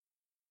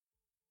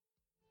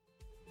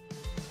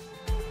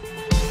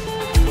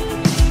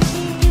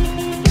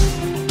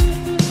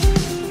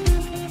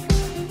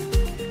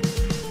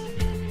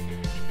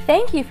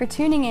Thank you for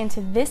tuning in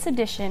to this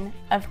edition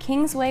of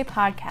Kingsway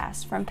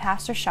Podcast from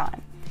Pastor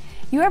Sean.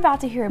 You are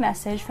about to hear a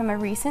message from a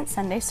recent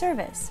Sunday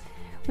service.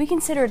 We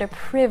consider it a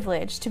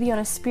privilege to be on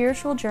a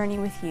spiritual journey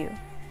with you.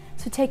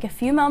 So take a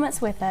few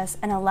moments with us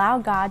and allow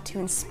God to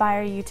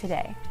inspire you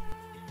today.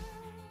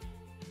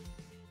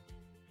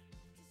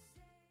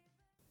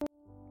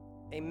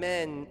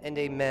 Amen and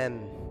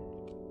amen.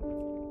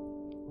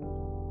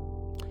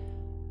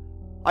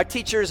 Our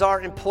teachers are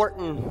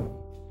important.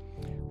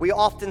 We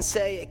often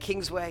say at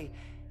Kingsway,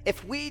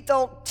 if we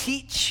don't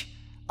teach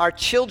our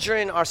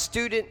children, our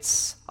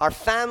students, our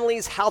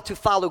families how to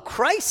follow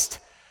Christ,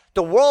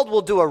 the world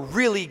will do a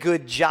really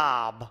good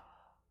job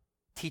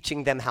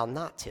teaching them how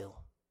not to.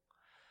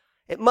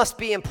 It must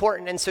be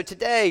important. And so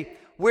today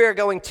we're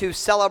going to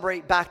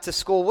celebrate back to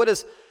school. What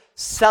does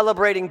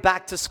celebrating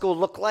back to school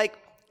look like?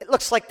 It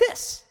looks like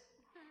this.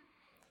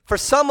 For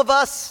some of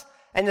us,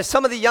 and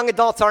some of the young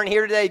adults aren't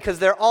here today because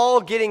they're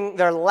all getting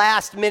their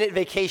last minute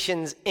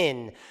vacations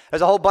in.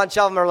 There's a whole bunch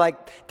of them are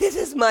like, this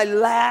is my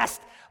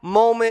last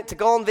moment to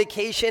go on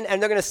vacation,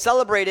 and they're going to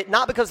celebrate it,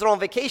 not because they're on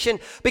vacation,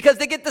 because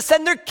they get to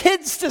send their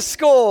kids to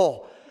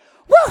school.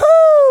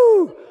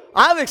 Woohoo!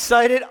 I'm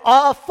excited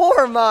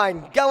for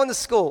mine going to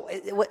school.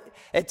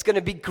 It's going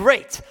to be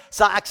great.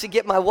 So I actually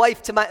get my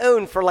wife to my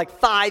own for like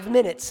 5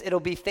 minutes. It'll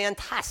be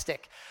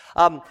fantastic.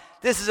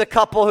 This is a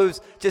couple who's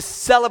just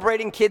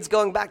celebrating kids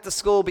going back to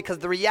school because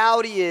the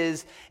reality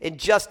is, in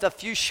just a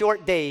few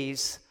short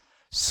days,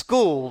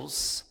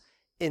 school's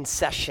in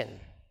session.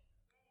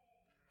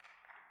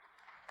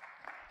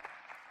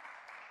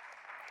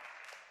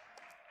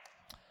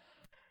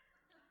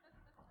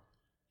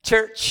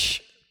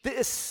 Church,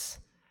 this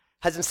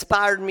has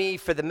inspired me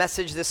for the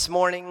message this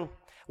morning.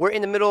 We're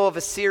in the middle of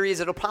a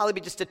series. It'll probably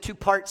be just a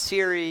 2-part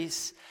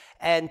series.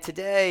 And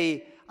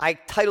today, I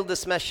titled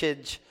this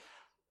message,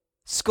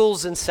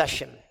 School's in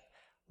Session.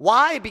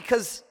 Why?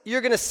 Because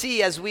you're going to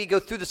see as we go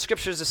through the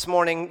scriptures this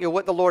morning,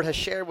 what the Lord has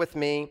shared with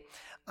me.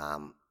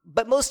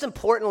 But most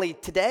importantly,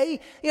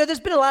 today,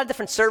 there's been a lot of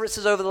different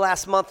services over the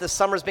last month. This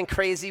summer's been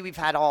crazy. We've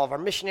had all of our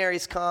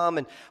missionaries come,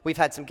 and we've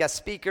had some guest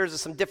speakers and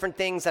some different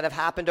things that have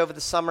happened over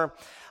the summer.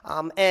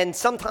 And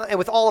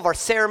with all of our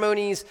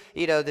ceremonies,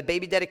 the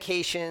baby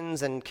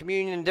dedications and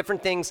communion and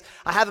different things,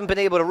 I haven't been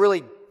able to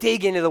really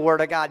dig into the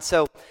Word of God.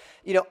 So,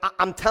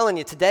 I'm telling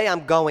you, today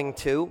I'm going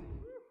to.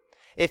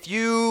 If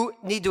you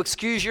need to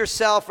excuse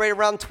yourself right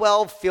around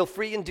 12, feel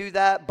free and do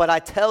that. But I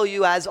tell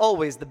you, as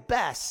always, the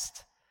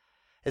best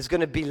is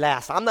going to be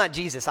last. I'm not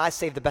Jesus. I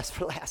save the best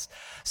for last.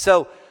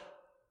 So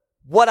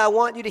what I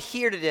want you to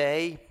hear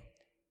today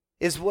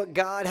is what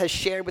God has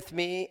shared with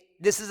me.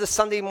 This is a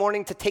Sunday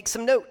morning to take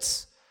some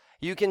notes.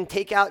 You can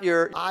take out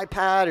your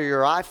iPad or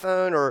your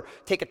iPhone or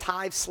take a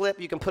tithe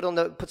slip. You can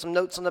put some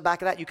notes on the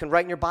back of that. You can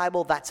write in your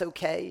Bible. That's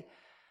okay.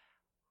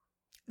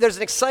 There's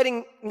an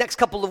exciting next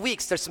couple of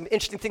weeks. There's some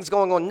interesting things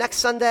going on next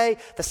Sunday,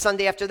 the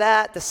Sunday after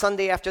that, the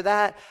Sunday after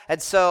that. And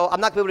so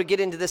I'm not going to be able to get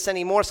into this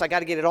anymore, so I got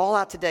to get it all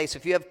out today. So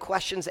if you have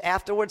questions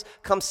afterwards,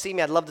 come see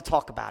me. I'd love to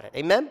talk about it.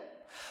 Amen?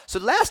 So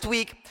last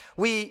week,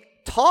 we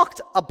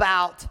talked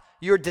about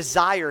your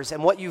desires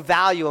and what you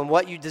value and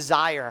what you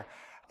desire.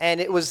 And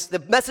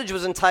the message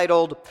was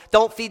entitled,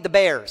 Don't Feed the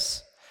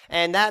Bears.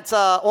 And that's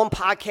on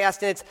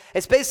podcast, and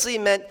it's basically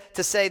meant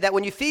to say that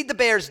when you feed the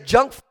bears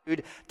junk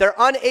food, they're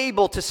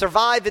unable to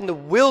survive in the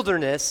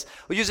wilderness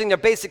using their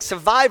basic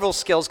survival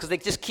skills because they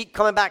just keep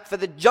coming back for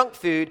the junk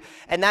food,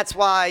 and that's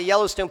why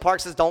Yellowstone Park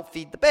says don't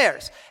feed the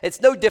bears.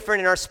 It's no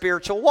different in our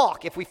spiritual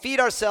walk. If we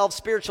feed ourselves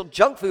spiritual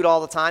junk food all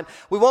the time,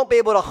 we won't be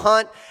able to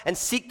hunt and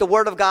seek the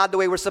Word of God the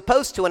way we're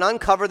supposed to and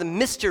uncover the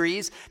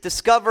mysteries,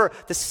 discover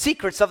the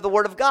secrets of the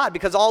Word of God,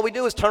 because all we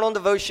do is turn on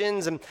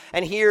devotions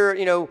and hear,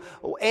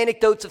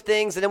 anecdotes of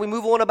things, and then we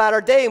move on about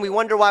our day and we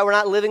wonder why we're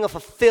not living a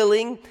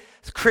fulfilling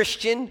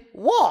Christian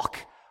walk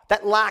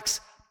that lacks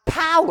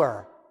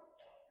power.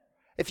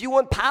 If you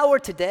want power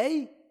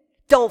today,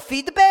 don't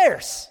feed the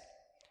bears,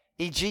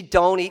 e.g.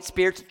 don't eat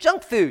spiritual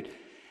junk food.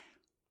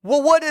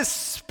 Well, what does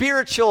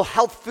spiritual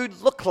health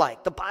food look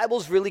like? The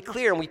Bible's really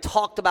clear, and we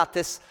talked about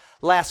this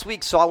last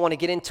week, so I want to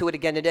get into it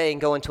again today and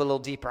go into a little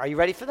deeper. Are you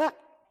ready for that?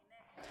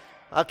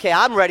 Okay,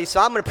 I'm ready, so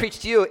I'm going to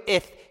preach to you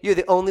if you're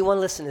the only one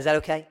listening. Is that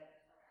okay?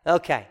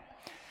 Okay.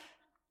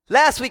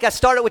 Last week, I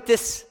started with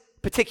this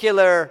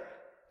particular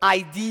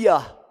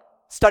idea,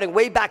 starting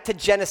way back to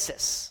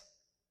Genesis.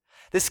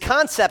 This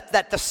concept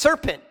that the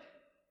serpent,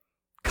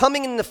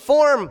 coming in the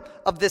form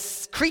of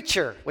this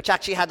creature, which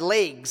actually had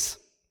legs,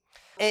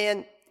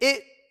 and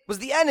it was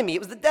the enemy, it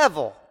was the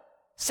devil,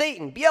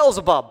 Satan,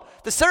 Beelzebub.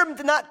 The serpent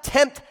did not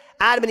tempt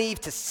Adam and Eve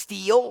to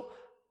steal,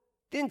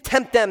 didn't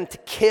tempt them to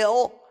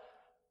kill,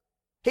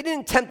 he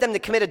didn't tempt them to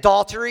commit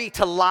adultery,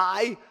 to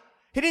lie.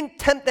 He didn't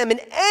tempt them in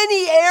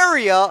any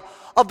area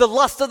of the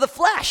lust of the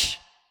flesh.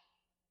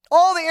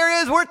 All the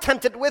areas we're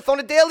tempted with on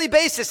a daily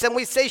basis, and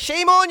we say,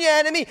 shame on you,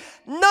 enemy.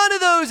 None of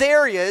those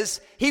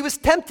areas he was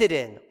tempted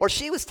in, or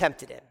she was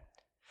tempted in.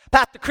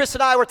 Pastor Chris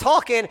and I were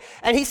talking,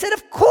 and he said,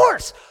 of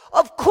course,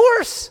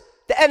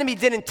 the enemy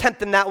didn't tempt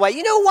them that way.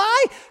 You know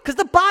why? Because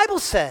the Bible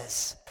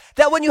says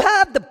That when you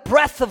have the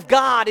breath of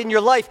God in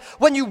your life,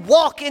 when you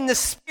walk in the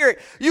Spirit,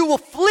 you will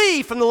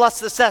flee from the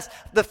lust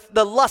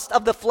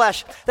of the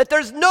flesh, that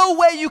there's no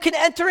way you can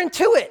enter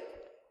into it.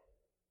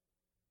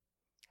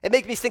 It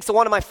makes me think of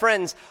one of my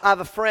friends. I have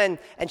a friend,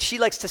 and she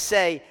likes to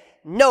say,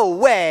 "No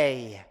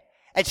way."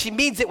 And she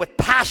means it with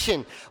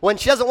passion. When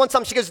she doesn't want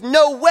something, she goes,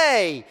 "No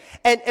way."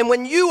 And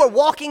when you are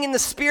walking in the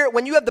Spirit,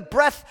 when you have the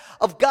breath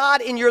of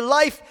God in your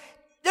life,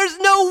 there's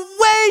no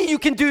way you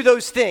can do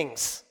those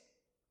things.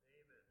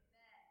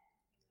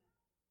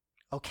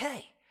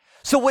 Okay,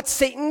 so what's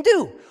Satan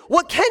do?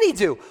 What can he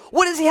do?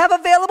 What does he have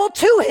available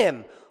to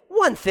him?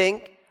 One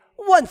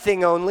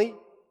thing only.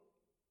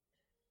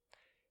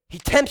 He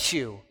tempts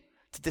you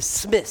to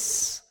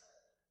dismiss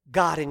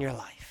God in your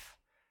life.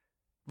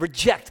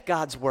 Reject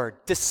God's word,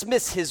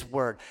 dismiss his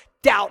word,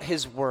 doubt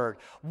his word,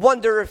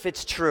 wonder if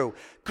it's true,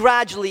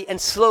 gradually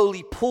and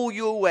slowly pull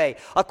you away.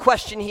 A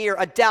question here,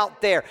 a doubt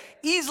there,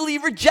 easily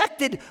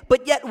rejected,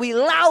 but yet we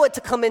allow it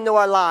to come into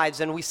our lives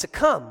and we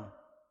succumb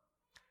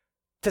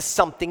to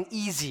something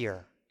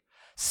easier.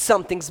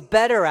 Something's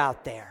better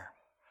out there.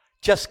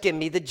 Just give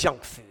me the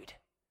junk food.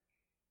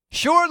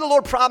 Sure, the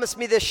Lord promised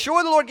me this.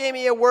 Sure, the Lord gave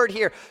me a word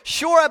here.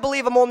 Sure, I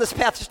believe I'm on this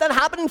path. It's not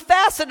happening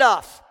fast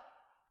enough.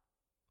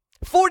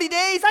 40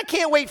 days? I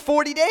can't wait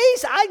 40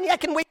 days. I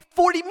can wait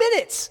 40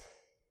 minutes.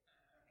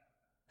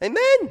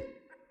 Amen?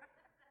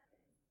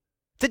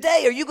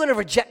 Today, are you going to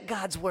reject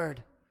God's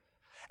word?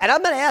 And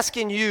I'm not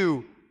asking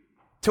you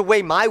to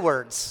weigh my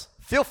words.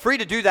 Feel free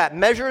to do that.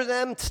 Measure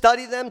them,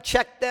 study them,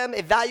 check them,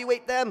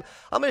 evaluate them.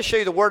 I'm going to show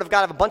you the Word of God.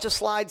 I have a bunch of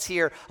slides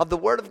here of the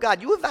Word of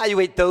God. You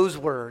evaluate those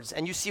words,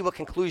 and you see what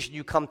conclusion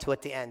you come to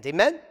at the end.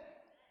 Amen?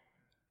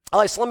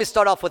 All right, so let me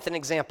start off with an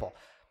example.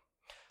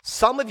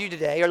 Some of you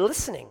today are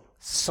listening.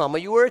 Some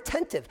of you are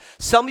attentive.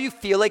 Some of you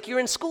feel like you're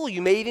in school.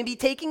 You may even be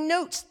taking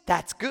notes.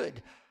 That's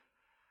good.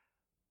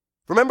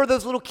 Remember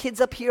those little kids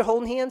up here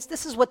holding hands?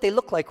 This is what they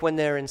look like when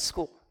they're in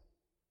school.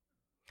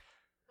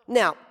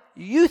 Now,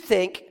 you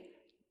think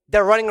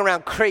they're running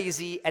around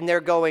crazy and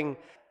they're going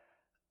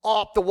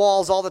off the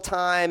walls all the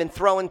time and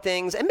throwing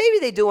things. And maybe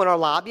they do in our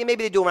lobby, and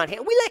maybe they do around here.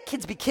 We let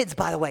kids be kids,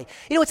 by the way.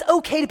 You know, it's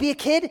okay to be a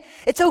kid.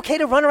 It's okay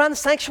to run around the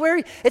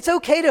sanctuary. It's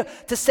okay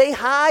to say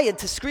hi and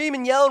to scream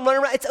and yell and run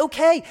around. It's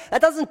okay.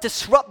 That doesn't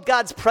disrupt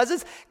God's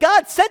presence.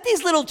 God sent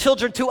these little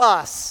children to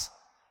us.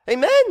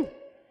 Amen?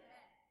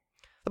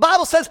 The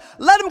Bible says,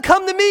 let them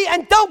come to me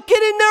and don't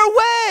get in their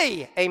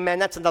way. Amen.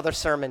 That's another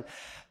sermon.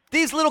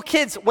 These little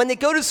kids, when they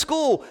go to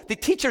school, the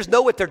teachers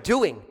know what they're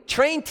doing.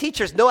 Trained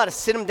teachers know how to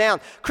sit them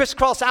down.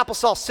 Crisscross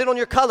applesauce, sit on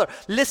your color,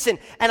 listen.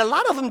 And a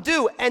lot of them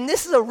do. And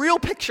this is a real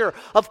picture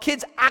of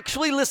kids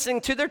actually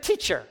listening to their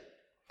teacher.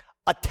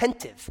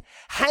 Attentive,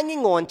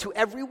 hanging on to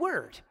every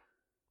word.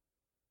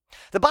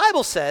 The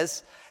Bible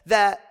says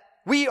that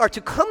we are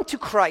to come to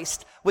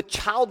Christ with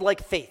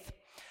childlike faith.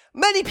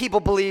 Many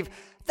people believe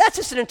that's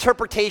just an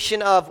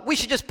interpretation of we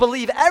should just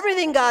believe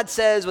everything God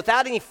says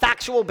without any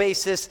factual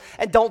basis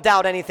and don't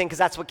doubt anything because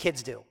that's what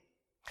kids do.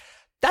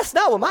 That's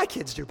not what my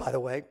kids do, by the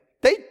way.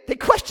 They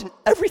question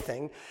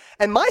everything.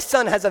 And my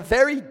son has a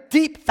very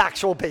deep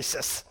factual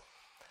basis.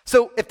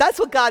 So if that's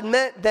what God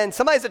meant, then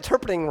somebody's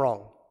interpreting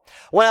wrong.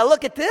 When I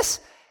look at this,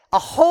 a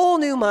whole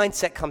new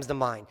mindset comes to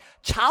mind.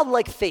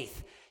 Childlike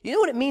faith. You know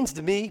what it means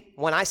to me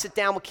when I sit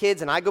down with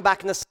kids and I go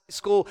back in the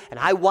school and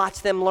I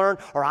watch them learn,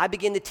 or I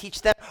begin to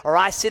teach them, or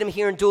I sit them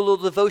here and do a little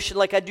devotion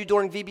like I do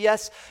during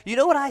VBS? You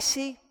know what I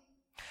see?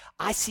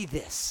 I see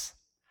this.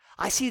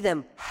 I see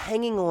them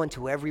hanging on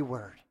to every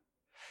word.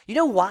 You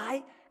know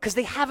why? Because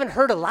they haven't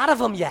heard a lot of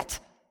them yet.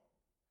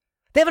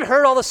 They haven't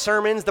heard all the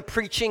sermons, the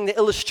preaching, the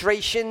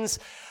illustrations.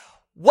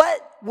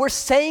 What we're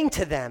saying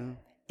to them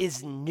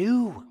is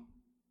new.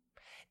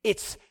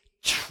 It's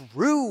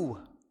true.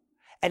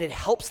 And it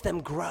helps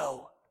them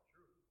grow.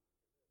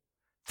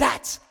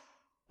 That's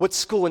what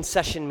school in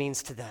session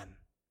means to them.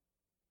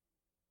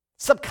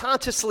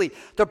 Subconsciously,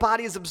 their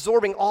body is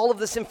absorbing all of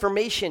this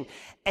information.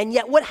 And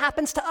yet what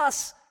happens to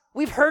us?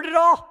 We've heard it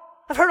all.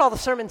 I've heard all the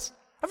sermons.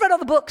 I've read all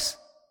the books.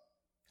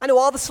 I know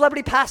all the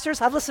celebrity pastors.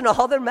 I've listened to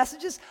all their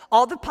messages,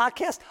 all the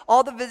podcasts,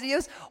 all the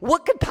videos.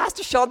 What could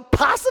Pastor Sean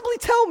possibly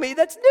tell me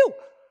that's new?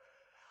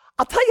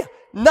 I'll tell you,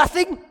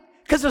 nothing,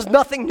 because there's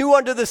nothing new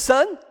under the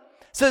sun.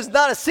 So there's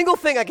not a single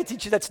thing I can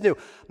teach you that's new.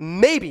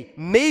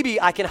 Maybe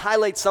I can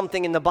highlight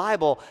something in the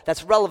Bible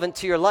that's relevant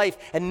to your life,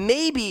 and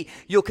maybe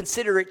you'll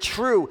consider it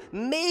true.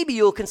 Maybe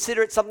you'll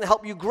consider it something to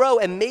help you grow,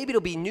 and maybe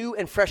it'll be new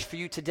and fresh for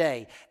you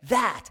today.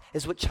 That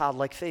is what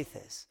childlike faith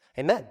is.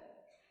 Amen.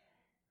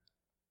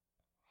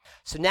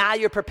 So now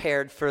you're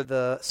prepared for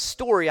the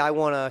story I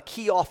want to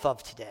key off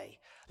of today.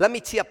 Let me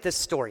tee up this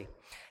story.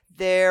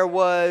 There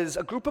was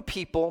a group of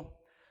people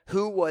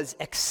who was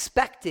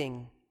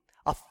expecting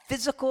a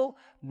physical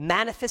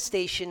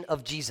manifestation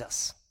of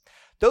Jesus.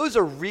 Those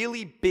are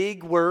really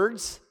big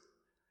words.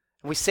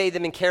 We say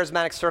them in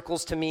charismatic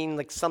circles to mean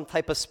like some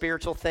type of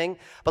spiritual thing.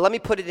 But let me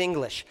put it in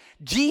English.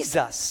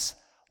 Jesus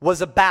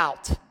was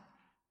about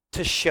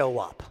to show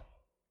up.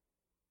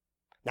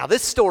 Now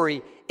this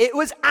story, it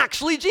was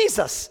actually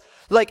Jesus.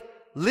 Like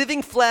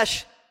living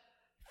flesh,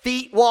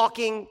 feet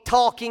walking,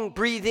 talking,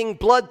 breathing,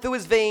 blood through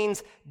his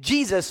veins,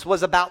 Jesus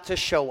was about to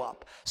show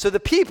up. So the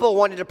people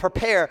wanted to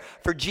prepare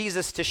for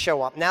Jesus to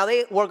show up. Now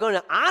they were going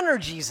to honor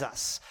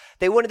Jesus.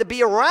 They wanted to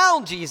be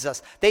around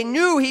Jesus. They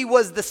knew he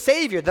was the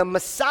Savior, the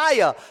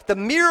Messiah, the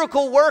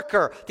miracle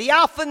worker, the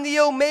Alpha and the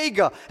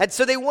Omega. And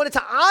so they wanted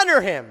to honor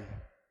him.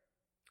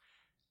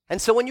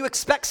 And so when you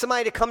expect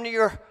somebody to come to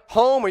your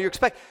home or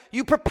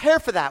you prepare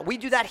for that. We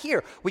do that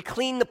here. We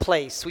clean the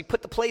place. We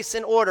put the place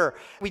in order.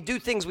 We do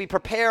things. We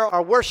prepare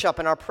our worship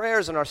and our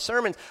prayers and our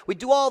sermons. We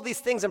do all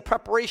these things in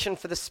preparation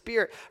for the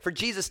Spirit, for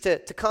Jesus to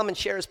come and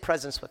share his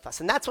presence with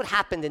us. And that's what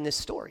happened in this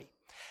story.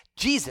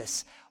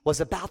 Jesus was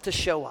about to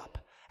show up.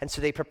 And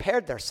so they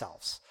prepared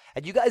themselves.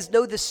 And you guys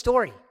know this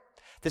story.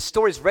 This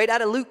story is right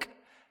out of Luke.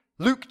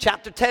 Luke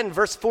chapter 10,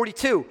 verse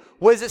 42.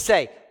 What does it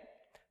say?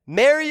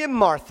 Mary and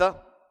Martha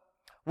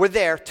were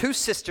there, two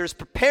sisters,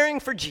 preparing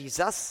for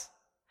Jesus.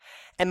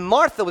 And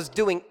Martha was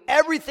doing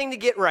everything to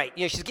get right.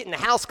 You know, she's getting the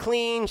house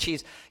clean.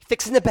 She's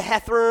fixing the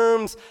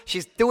bathrooms.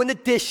 She's doing the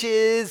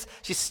dishes.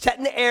 She's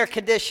setting the air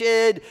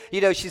conditioned.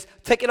 You know, she's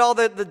taking all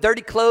the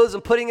dirty clothes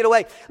and putting it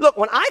away. Look,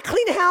 when I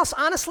clean the house,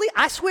 honestly,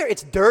 I swear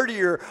it's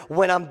dirtier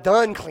when I'm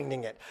done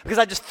cleaning it. Because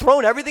I've just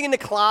thrown everything in the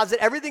closet.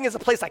 Everything is a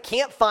place I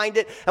can't find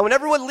it. And when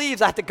everyone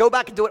leaves, I have to go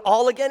back and do it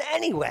all again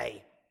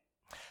anyway.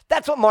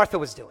 That's what Martha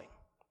was doing.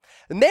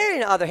 Mary, on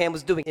the other hand,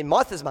 was doing, in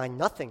Martha's mind,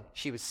 nothing.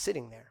 She was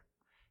sitting there.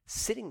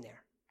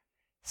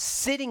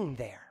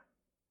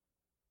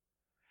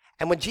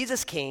 And when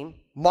Jesus came,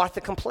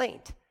 Martha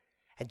complained.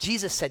 And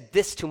Jesus said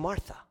this to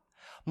Martha.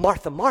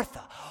 Martha,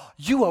 Martha,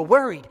 you are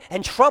worried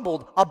and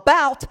troubled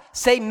about,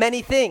 say,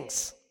 many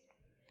things.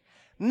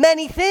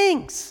 Many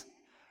things.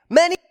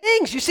 Many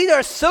things. You see, there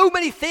are so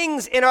many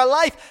things in our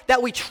life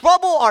that we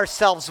trouble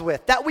ourselves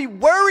with, that we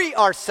worry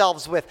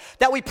ourselves with,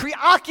 that we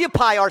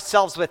preoccupy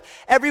ourselves with.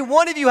 Every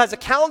one of you has a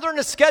calendar and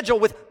a schedule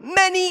with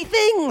many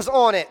things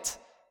on it.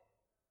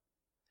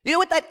 You know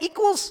what that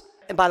equals?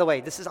 And by the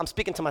way, I'm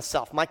speaking to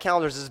myself. My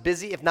calendar is as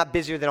busy, if not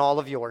busier, than all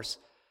of yours.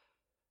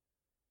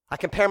 I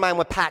compare mine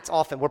with Pat's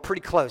often. We're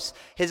pretty close.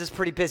 His is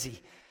pretty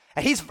busy.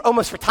 And he's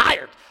almost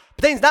retired.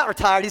 But then he's not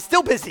retired. He's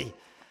still busy.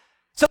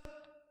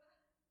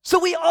 So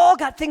we all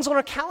got things on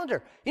our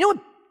calendar. You know what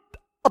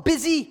a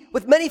busy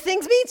with many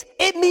things means?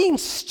 It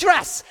means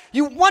stress.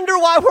 You wonder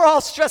why we're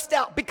all stressed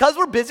out. Because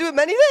we're busy with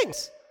many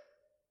things.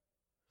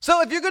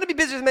 So if you're going to be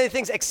busy with many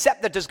things,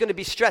 accept that there's going to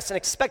be stress and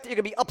expect that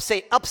you're going to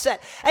be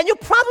upset. And you'll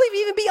probably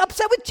even be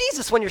upset with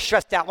Jesus when you're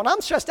stressed out. When I'm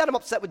stressed out, I'm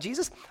upset with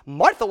Jesus.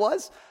 Martha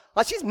was.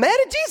 Well, she's mad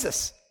at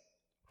Jesus.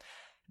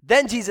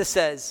 Then Jesus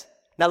says,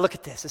 now look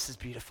at this. This is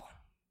beautiful.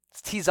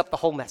 Let's tease up the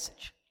whole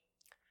message.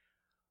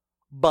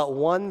 But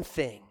one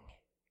thing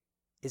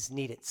is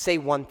needed. Say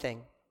one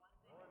thing.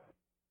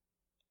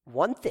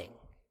 One thing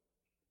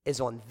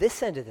is on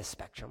this end of the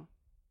spectrum.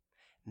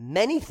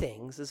 Many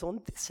things is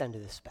on this end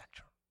of the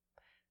spectrum.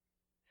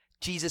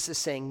 Jesus is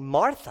saying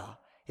Martha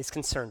is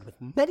concerned with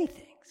many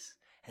things,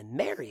 and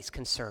Mary is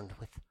concerned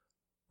with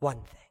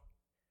one thing.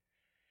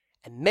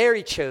 And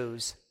Mary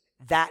chose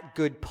that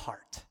good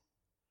part.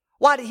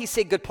 Why did he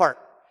say good part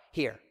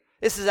here?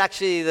 This is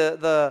actually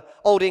the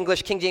Old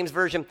English, King James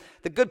Version,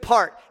 the good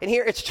part. And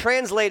here it's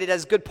translated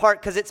as good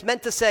part because it's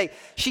meant to say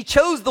she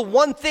chose the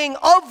one thing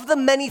of the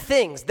many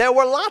things. There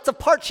were lots of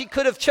parts she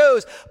could have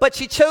chose, but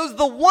she chose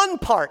the one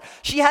part.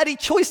 She had a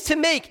choice to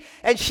make,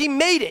 and she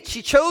made it.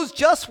 She chose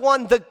just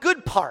one, the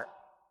good part.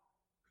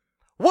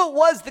 What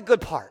was the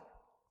good part?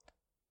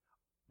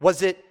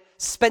 Was it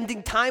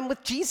spending time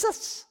with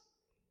Jesus?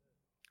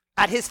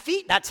 At his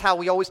feet? That's how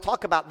we always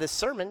talk about this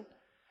sermon.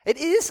 It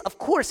is, of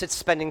course, it's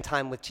spending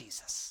time with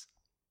Jesus.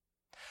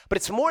 But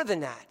it's more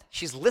than that.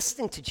 She's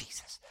listening to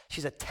Jesus.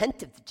 She's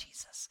attentive to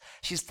Jesus.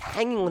 She's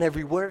hanging on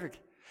every word.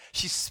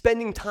 She's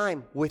spending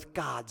time with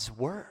God's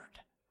word.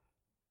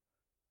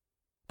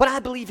 But I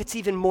believe it's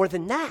even more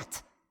than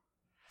that.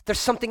 There's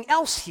something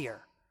else here.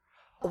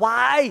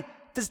 Why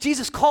does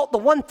Jesus call it the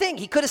one thing?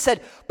 He could have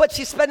said, but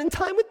she's spending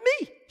time with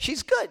me.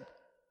 She's good.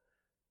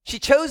 She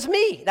chose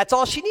me. That's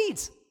all she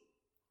needs.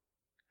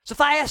 So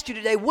if I asked you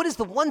today, what is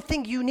the one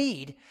thing you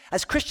need?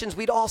 As Christians,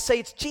 we'd all say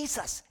it's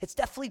Jesus. It's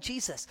definitely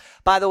Jesus.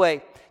 By the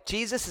way,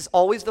 Jesus is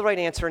always the right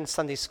answer in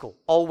Sunday school.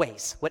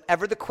 Always.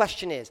 Whatever the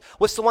question is.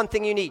 What's the one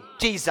thing you need?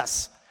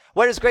 Jesus.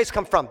 Where does grace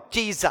come from?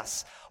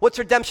 Jesus. What's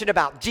redemption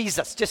about?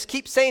 Jesus. Just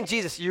keep saying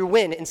Jesus. You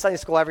win in Sunday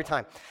school every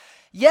time.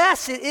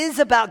 Yes, it is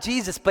about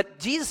Jesus, but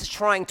Jesus is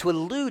trying to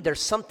allude there's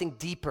something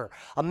deeper,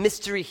 a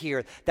mystery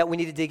here that we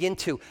need to dig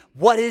into.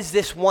 What is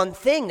this one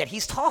thing that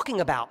he's talking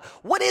about?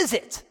 What is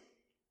it?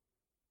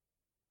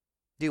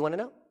 Do you want to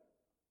know?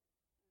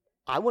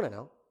 I want to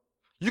know.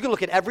 You can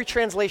look at every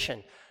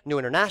translation, New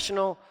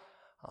International,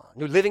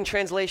 New Living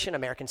Translation,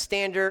 American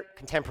Standard,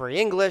 Contemporary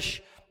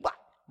English,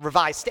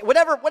 Revised,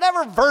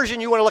 whatever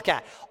version you want to look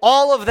at.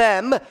 All of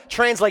them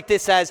translate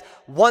this as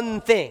one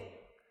thing.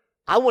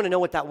 I want to know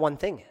what that one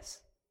thing is.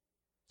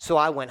 So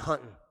I went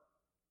hunting.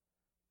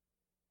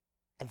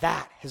 And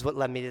that is what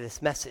led me to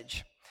this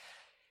message.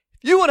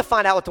 If you want to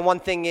find out what the one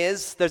thing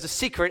is, there's a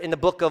secret in the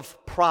book of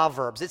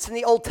Proverbs. It's in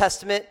the Old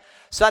Testament.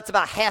 So that's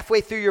about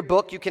halfway through your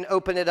book. You can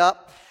open it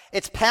up.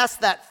 It's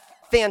past that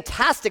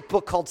fantastic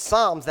book called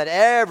Psalms that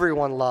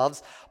everyone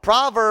loves.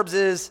 Proverbs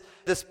is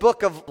this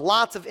book of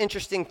lots of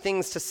interesting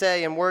things to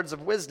say and words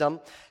of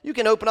wisdom. You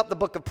can open up the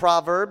book of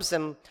Proverbs,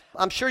 and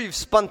I'm sure you've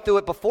spun through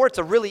it before. It's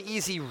a really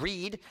easy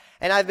read,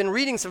 and I've been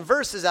reading some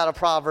verses out of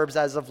Proverbs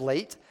as of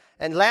late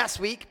and last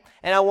week,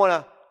 and I want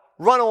to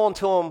run on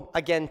to them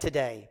again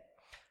today.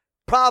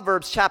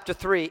 Proverbs chapter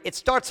 3, it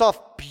starts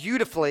off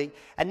beautifully,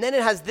 and then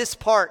it has this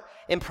part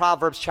in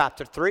Proverbs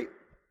chapter 3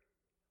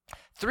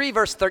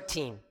 verse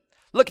 13.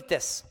 Look at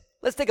this.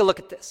 Let's take a look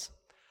at this.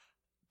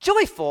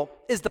 Joyful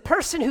is the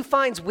person who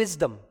finds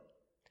wisdom,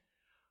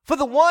 for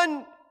the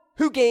one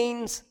who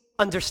gains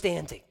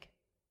understanding.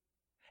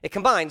 It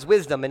combines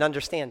wisdom and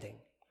understanding.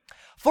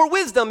 For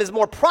wisdom is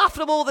more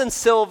profitable than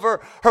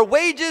silver, her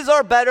wages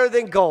are better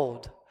than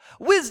gold.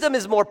 Wisdom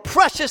is more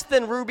precious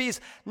than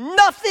rubies. Do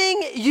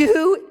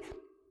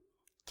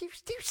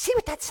you see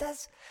what that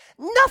says?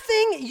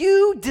 Nothing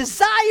you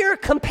desire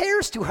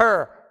compares to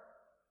her.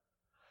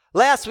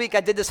 Last week,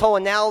 I did this whole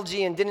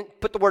analogy and didn't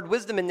put the word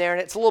wisdom in there,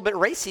 and it's a little bit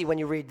racy when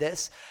you read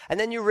this. And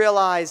then you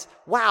realize,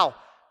 wow,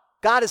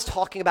 God is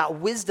talking about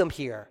wisdom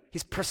here.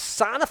 He's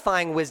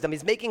personifying wisdom.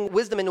 He's making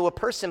wisdom into a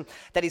person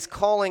that he's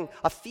calling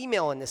a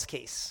female in this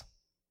case.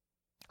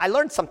 I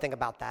learned something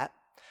about that.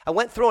 I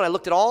went through and I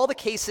looked at all the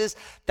cases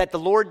that the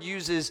Lord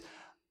uses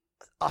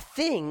a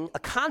thing, a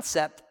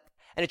concept,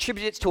 and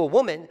attributes it to a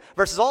woman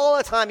versus all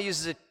the time he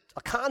uses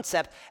a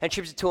concept and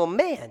attributes it to a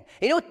man. And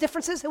you know what the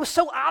difference is? It was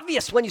so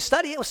obvious when you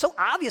study it. It was so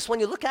obvious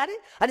when you look at it.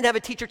 I didn't have a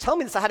teacher tell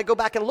me this. I had to go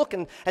back and look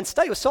and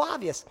study. It was so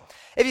obvious.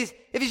 If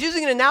he's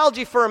using an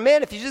analogy for a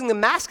man, if he's using the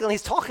masculine,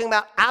 he's talking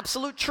about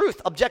absolute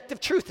truth, objective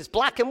truth. It's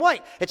black and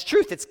white. It's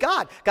truth. It's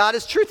God. God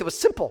is truth. It was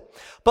simple.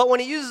 But when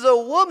he uses a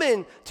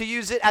woman to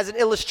use it as an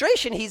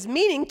illustration, he's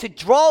meaning to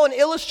draw an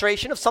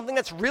illustration of something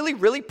that's really,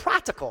 really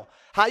practical.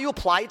 How you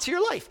apply it to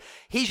your life.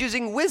 He's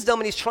using wisdom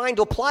and he's trying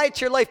to apply it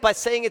to your life by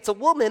saying it's a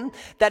woman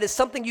that is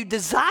something you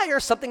desire,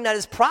 something that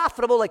is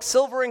profitable like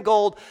silver and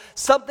gold,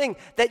 something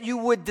that you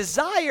would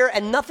desire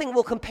and nothing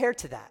will compare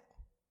to that.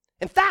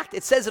 In fact,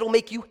 it says it'll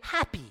make you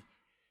happy.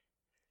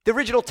 The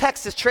original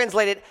text is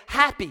translated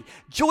happy,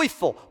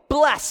 joyful,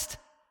 blessed.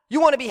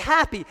 You want to be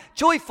happy,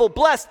 joyful,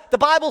 blessed. The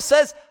Bible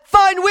says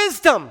find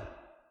wisdom.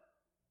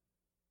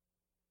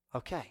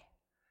 Okay,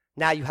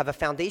 now you have a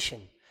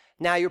foundation.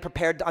 Now you're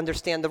prepared to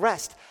understand the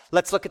rest.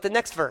 Let's look at the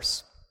next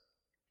verse.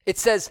 It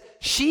says,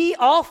 she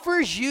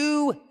offers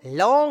you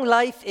long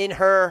life in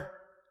her,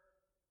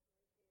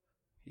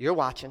 you're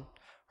watching,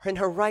 in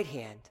her right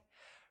hand,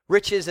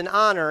 riches and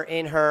honor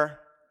in her.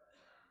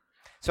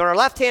 So in her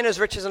left hand is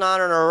riches and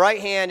honor, and her right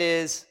hand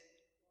is,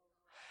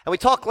 and we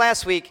talked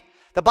last week,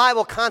 the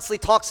Bible constantly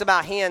talks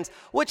about hands.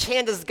 Which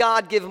hand does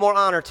God give more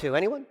honor to?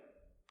 Anyone?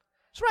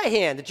 It's right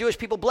hand. The Jewish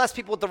people bless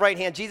people with the right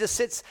hand. Jesus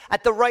sits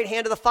at the right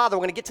hand of the Father.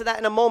 We're going to get to that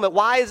in a moment.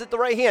 Why is it the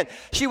right hand?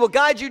 She will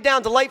guide you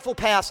down delightful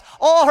paths.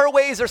 All her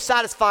ways are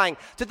satisfying.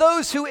 To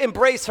those who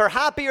embrace her,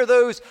 happy are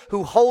those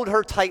who hold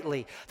her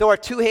tightly. There are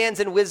two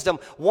hands in wisdom.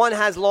 One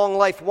has long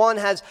life. One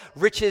has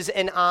riches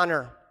and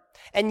honor.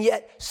 And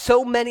yet,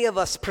 so many of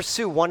us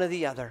pursue one or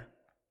the other.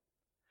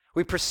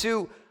 We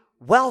pursue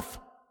wealth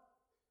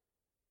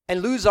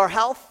and lose our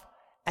health,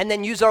 and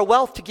then use our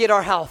wealth to get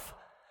our health.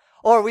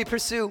 Or we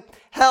pursue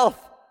health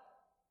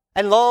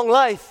and long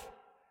life,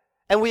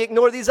 and we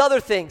ignore these other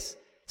things.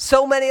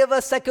 So many of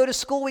us that go to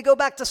school, we go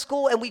back to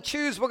school and we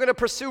choose we're going to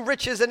pursue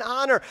riches and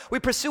honor. We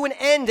pursue an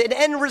end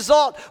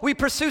result. We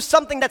pursue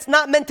something that's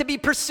not meant to be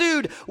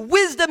pursued.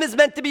 Wisdom is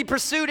meant to be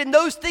pursued, and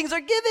those things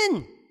are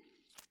given.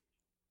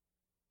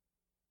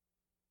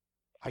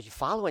 Are you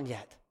following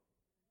yet?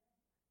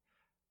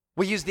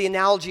 We use the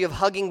analogy of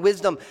hugging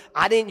wisdom.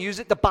 I didn't use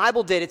it. The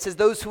Bible did. It says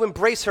those who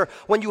embrace her.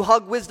 When you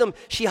hug wisdom,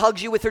 she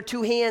hugs you with her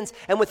two hands.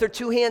 And with her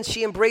two hands,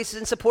 she embraces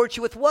and supports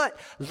you with what?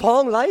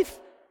 Long life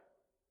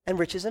and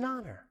riches and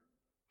honor.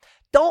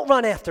 Don't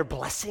run after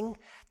blessing.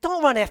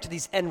 Don't run after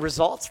these end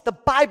results. The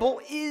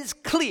Bible is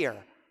clear.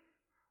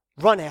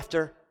 Run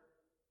after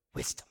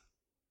wisdom.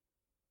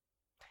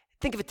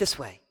 Think of it this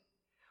way.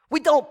 We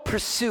don't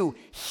pursue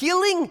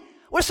healing.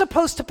 We're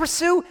supposed to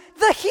pursue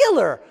the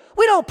healer.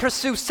 We don't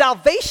pursue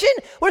salvation.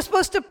 We're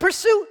supposed to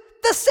pursue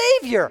the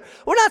Savior.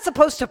 We're not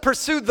supposed to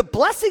pursue the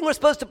blessing. We're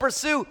supposed to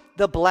pursue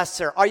the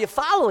blesser. Are you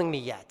following me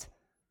yet?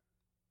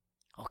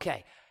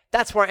 Okay,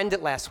 that's where I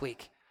ended last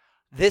week.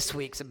 This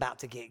week's about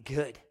to get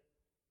good.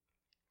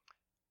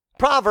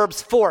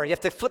 Proverbs 4. You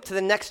have to flip to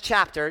the next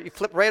chapter. You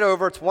flip right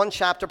over. It's one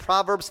chapter,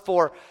 Proverbs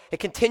 4.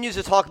 It continues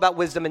to talk about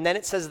wisdom, and then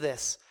it says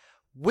this.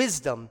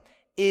 Wisdom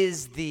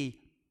is the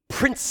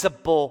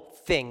principal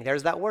thing.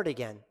 There's that word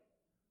again.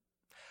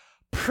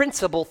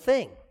 Principal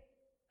thing.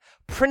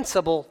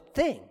 Principal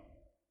thing.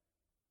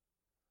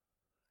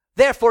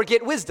 Therefore,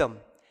 get wisdom,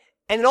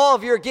 and in all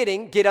of your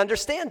getting, get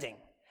understanding.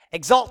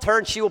 Exalt her,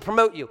 and she will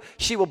promote you.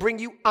 She will bring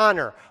you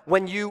honor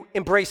when you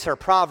embrace her.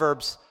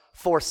 Proverbs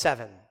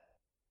 4:7.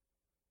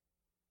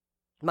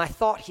 My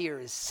thought here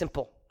is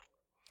simple.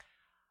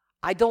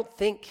 I don't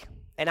think,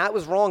 and I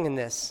was wrong in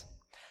this,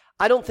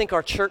 I don't think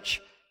our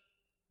church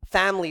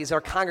families,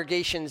 our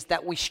congregations,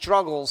 that we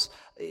struggles,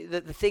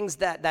 the things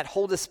that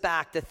hold us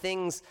back, the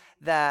things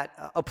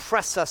that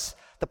oppress us,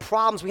 the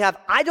problems we have.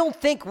 I don't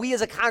think we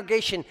as a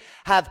congregation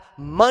have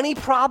money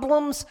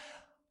problems,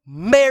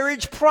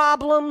 marriage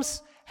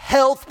problems,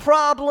 health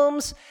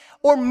problems,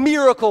 or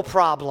miracle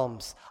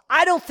problems.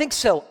 I don't think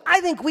so.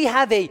 I think we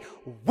have a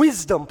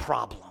wisdom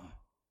problem.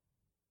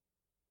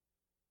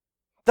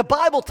 The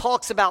Bible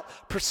talks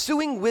about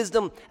pursuing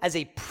wisdom as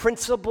a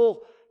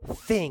principal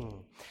thing.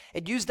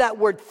 It used that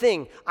word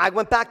thing. I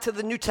went back to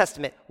the New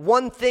Testament.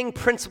 One thing,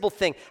 principal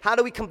thing. How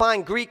do we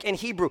combine Greek and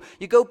Hebrew?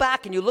 You go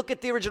back and you look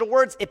at the original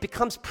words. It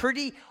becomes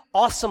pretty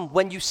awesome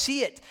when you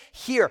see it.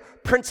 Here,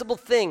 principal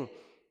thing.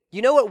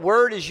 You know what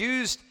word is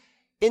used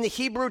in the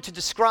Hebrew to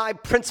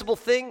describe principal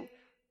thing?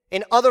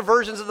 In other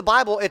versions of the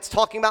Bible, it's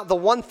talking about the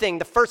one thing,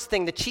 the first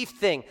thing, the chief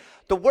thing.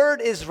 The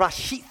word is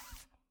rashith.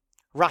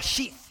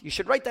 Rashith. You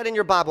should write that in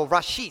your Bible,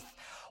 rashith.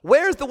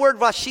 Where's the word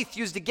rashith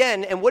used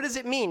again, and what does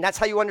it mean? That's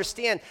how you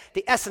understand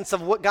the essence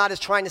of what God is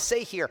trying to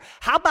say here.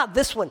 How about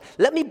this one?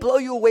 Let me blow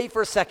you away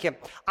for a second.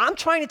 I'm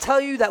trying to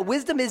tell you that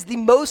wisdom is the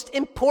most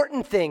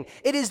important thing.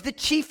 It is the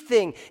chief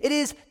thing. It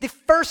is the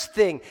first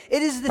thing.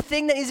 It is the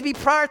thing that needs to be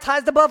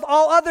prioritized above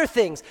all other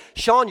things.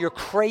 Sean, you're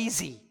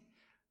crazy.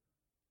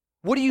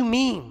 What do you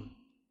mean?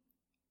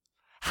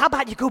 How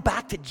about you go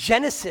back to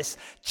Genesis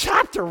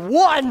chapter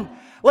 1,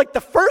 like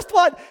the first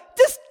one?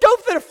 Just go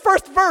for the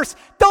first verse.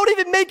 Don't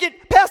even make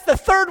it past the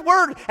third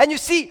word. And you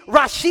see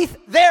Rashith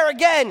there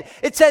again.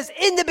 It says,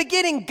 in the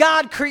beginning,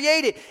 God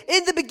created.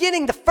 In the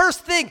beginning, the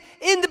first thing.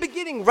 In the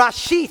beginning,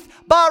 Rashith.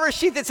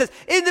 Rashith. It says,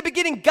 in the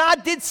beginning,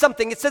 God did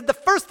something. It said the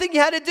first thing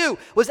you had to do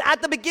was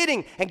at the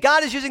beginning. And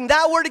God is using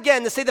that word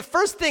again to say the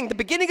first thing, the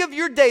beginning of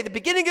your day, the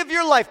beginning of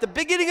your life, the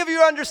beginning of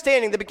your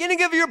understanding, the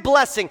beginning of your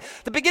blessing,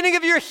 the beginning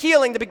of your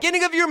healing, the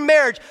beginning of your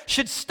marriage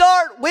should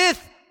start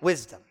with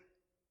wisdom.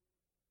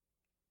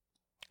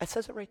 It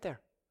says it right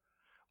there.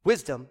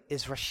 Wisdom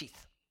is Rashith.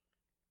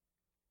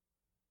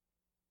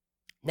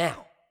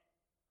 Now,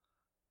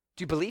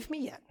 do you believe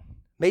me yet?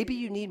 Maybe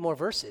you need more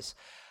verses.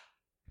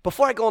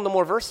 Before I go into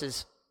more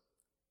verses,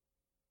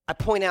 I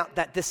point out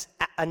that this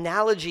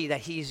analogy that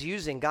he's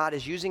using, God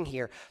is using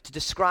here to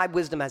describe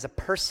wisdom as a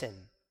person,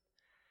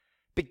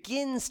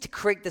 begins to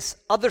create this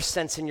other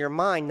sense in your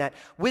mind that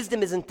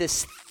wisdom isn't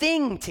this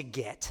thing to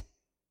get.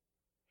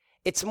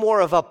 It's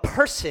more of a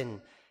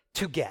person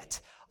to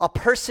get. A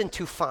person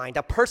to find,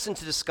 a person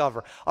to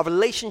discover, a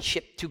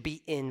relationship to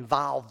be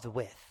involved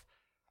with.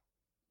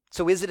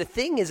 So is it a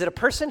thing? Is it a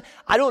person?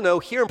 I don't know.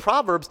 Here in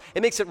Proverbs,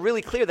 it makes it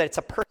really clear that it's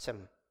a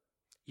person,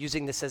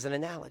 using this as an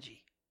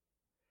analogy.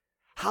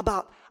 How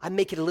about I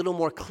make it a little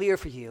more clear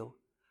for you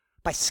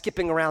by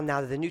skipping around now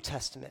to the New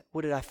Testament?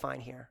 What did I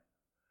find here?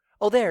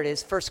 Oh, there it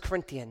is, 1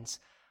 Corinthians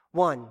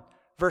 1,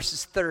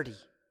 verses 30.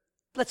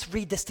 Let's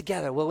read this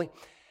together, will we?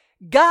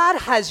 God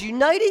has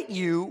united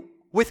you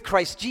with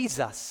Christ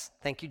Jesus.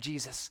 Thank you,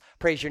 Jesus.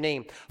 Praise your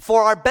name.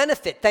 For our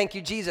benefit. Thank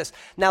you, Jesus.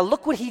 Now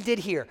look what he did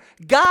here.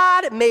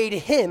 God made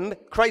him,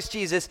 Christ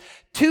Jesus,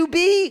 to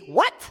be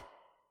what?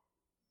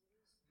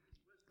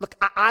 Look,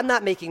 I'm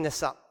not making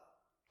this up.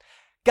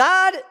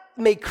 God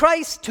made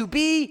Christ to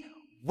be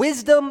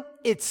wisdom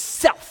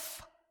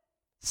itself.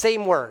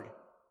 Same word.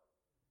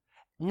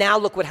 Now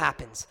look what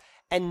happens.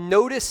 And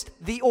notice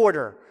the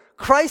order.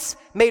 Christ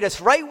made us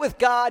right with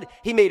God.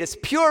 He made us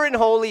pure and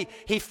holy.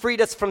 He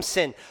freed us from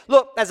sin.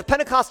 Look, as a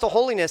Pentecostal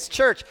holiness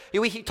church,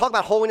 we talk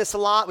about holiness a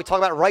lot. We talk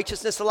about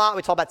righteousness a lot.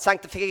 We talk about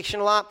sanctification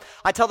a lot.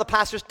 I tell the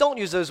pastors, don't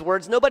use those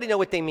words. Nobody knows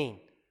what they mean.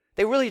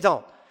 They really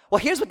don't. Well,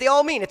 here's what they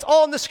all mean. It's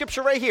all in the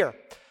scripture right here.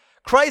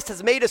 Christ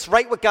has made us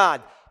right with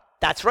God.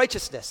 That's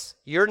righteousness.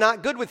 You're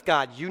not good with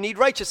God. You need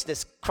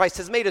righteousness. Christ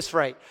has made us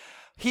right.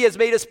 He has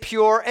made us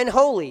pure and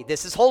holy.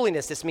 This is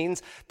holiness. This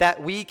means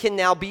that we can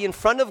now be in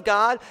front of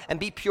God and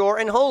be pure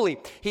and holy.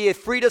 He has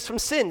freed us from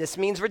sin. This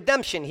means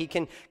redemption. He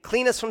can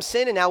clean us from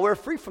sin, and now we're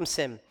free from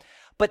sin.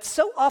 But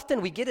so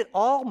often we get it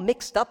all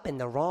mixed up in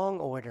the wrong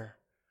order.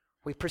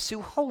 We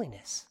pursue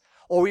holiness,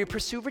 or we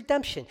pursue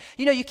redemption.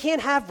 You know, you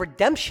can't have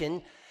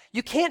redemption.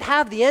 You can't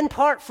have the end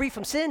part, free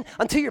from sin,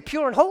 until you're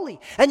pure and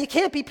holy. And you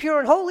can't be pure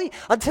and holy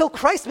until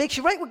Christ makes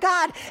you right with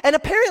God. And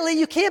apparently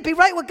you can't be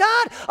right with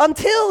God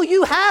until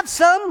you have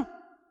some.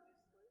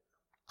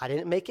 I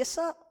didn't make this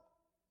up.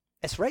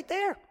 It's right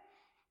there.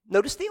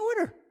 Notice the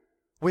order.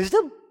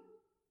 Wisdom,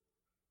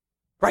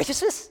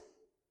 righteousness,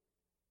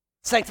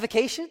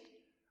 sanctification,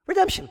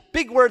 redemption.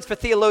 Big words for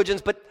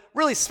theologians, but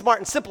really smart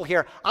and simple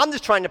here. I'm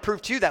just trying to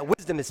prove to you that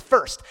wisdom is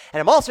first.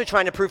 And I'm also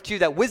trying to prove to you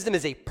that wisdom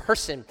is a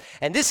person.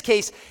 In this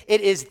case,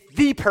 it is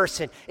the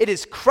person. It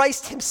is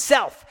Christ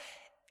himself,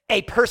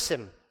 a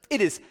person.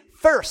 It is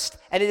first,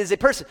 and it is a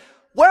person.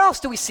 Where else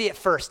do we see it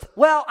first?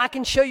 Well, I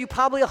can show you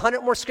probably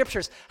 100 more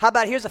scriptures. How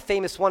about here's a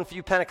famous one for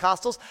you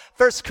Pentecostals.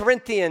 1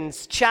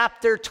 Corinthians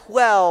chapter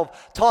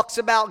 12 talks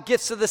about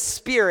gifts of the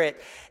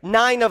Spirit.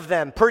 9 of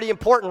them. Pretty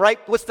important, right?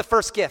 What's the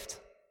first gift?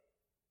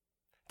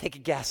 Take a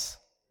guess.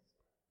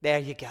 There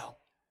you go.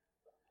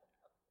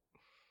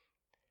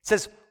 It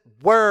says,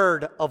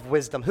 word of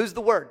wisdom. Who's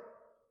the word?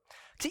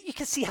 See, you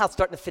can see how it's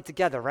starting to fit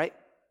together, right?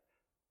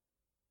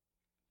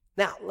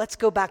 Now, let's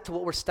go back to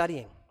what we're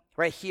studying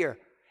right here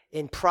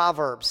in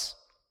Proverbs,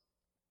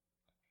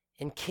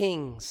 in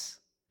Kings.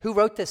 Who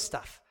wrote this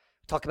stuff?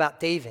 Talk about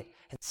David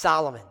and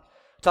Solomon.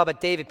 Talk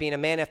about David being a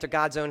man after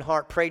God's own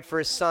heart, prayed for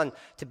his son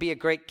to be a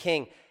great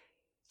king.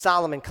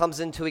 Solomon comes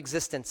into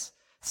existence.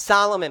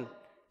 Solomon,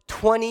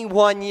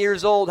 21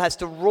 years old, has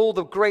to rule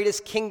the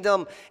greatest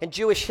kingdom in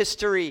Jewish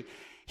history.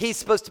 He's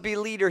supposed to be a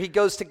leader. He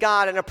goes to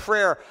God in a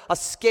prayer, a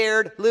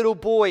scared little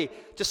boy,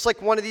 just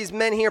like one of these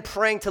men here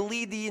praying to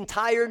lead the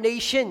entire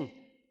nation.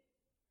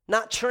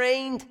 Not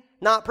trained,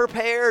 not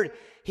prepared.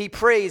 He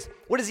prays.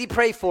 What does he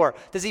pray for?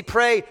 Does he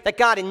pray that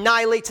God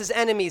annihilates his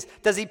enemies?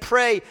 Does he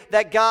pray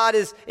that God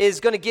is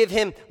going to give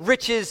him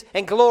riches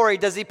and glory?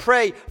 Does he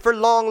pray for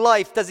long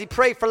life? Does he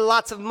pray for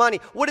lots of money?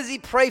 What does he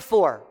pray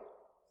for?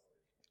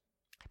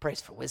 He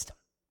prays for wisdom.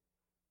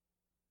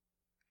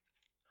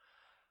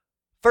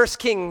 1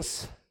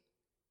 Kings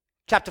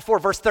chapter 4,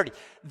 verse 30.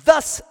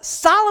 Thus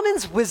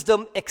Solomon's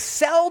wisdom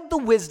excelled the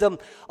wisdom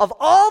of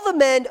all the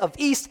men of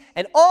East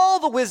and all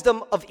the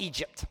wisdom of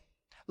Egypt.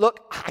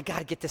 Look, I got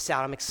to get this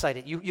out. I'm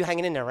excited. You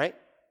hanging in there, right?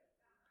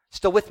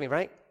 Still with me,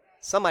 right?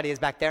 Somebody is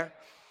back there.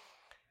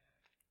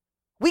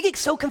 We get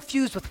so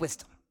confused with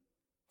wisdom.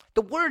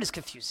 The word is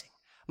confusing.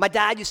 My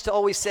dad used to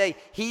always say,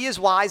 he is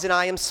wise and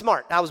I am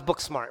smart. I was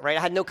book smart, right?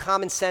 I had no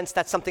common sense.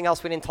 That's something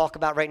else we didn't talk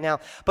about right now.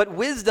 But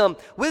wisdom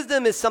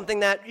is something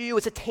that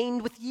it's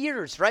attained with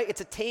years, right?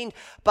 It's attained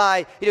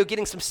by,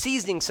 getting some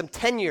seasoning, some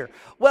tenure.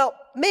 Well,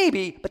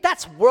 maybe, but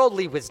that's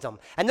worldly wisdom.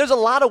 And there's a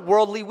lot of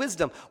worldly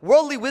wisdom.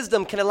 Worldly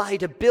wisdom can allow you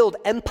to build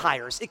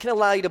empires. It can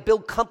allow you to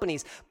build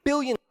companies,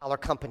 billion-dollar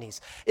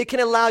companies. It can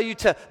allow you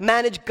to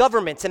manage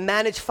governments and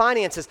manage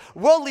finances.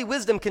 Worldly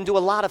wisdom can do a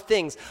lot of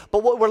things.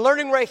 But what we're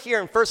learning right here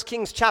in 1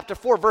 Kings chapter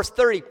 4, verse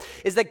 30,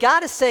 is that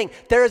God is saying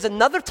there is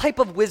another type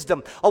of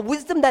wisdom, a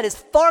wisdom that is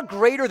far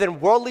greater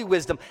than worldly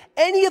wisdom.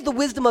 Any of the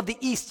wisdom of the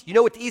East, you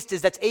know what the East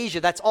is? That's Asia.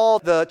 That's all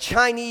the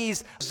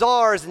Chinese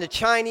czars and the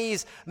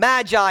Chinese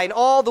magi and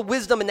all the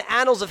wisdom and the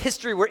annals of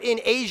history were in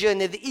Asia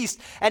and in the East.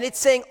 And it's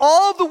saying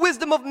all the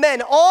wisdom of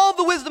men, all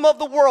the wisdom of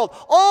the world,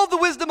 all the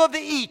wisdom of the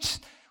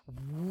East.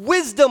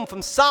 Wisdom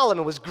from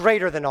Solomon was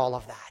greater than all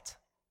of that.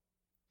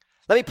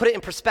 Let me put it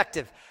in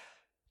perspective.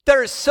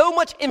 There is so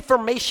much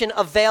information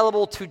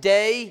available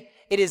today,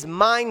 it is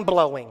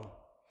mind-blowing.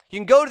 You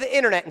can go to the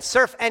internet and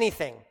surf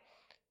anything.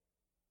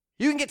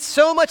 You can get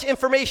so much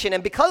information,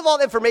 and because of all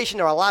the information,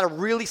 there are a lot of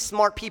really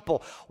smart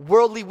people.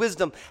 Worldly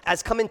wisdom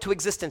has come into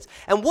existence.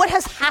 And what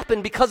has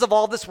happened because of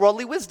all this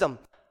worldly wisdom?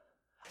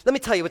 Let me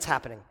tell you what's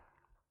happening.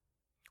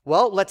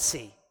 Well, let's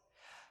see.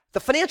 The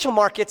financial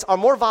markets are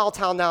more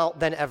volatile now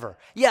than ever.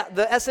 Yeah,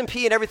 the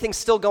S&P and everything's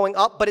still going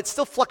up, but it's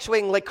still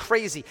fluctuating like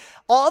crazy.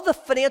 All the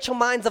financial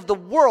minds of the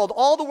world,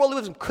 all the worldly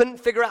wisdom couldn't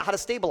figure out how to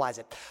stabilize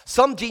it.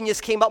 Some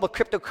genius came up with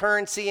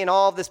cryptocurrency and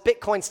all of this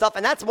Bitcoin stuff,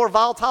 and that's more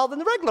volatile than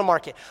the regular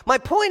market. My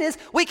point is,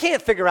 we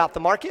can't figure out the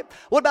market.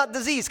 What about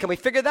disease? Can we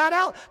figure that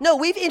out? No,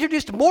 we've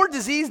introduced more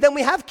disease than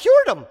we have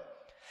cured them.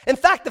 In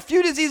fact, the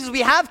few diseases we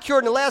have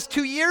cured in the last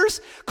 2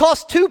 years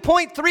cost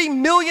 $2.3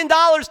 million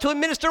to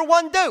administer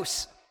one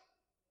dose.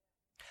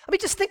 I mean,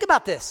 just think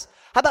about this.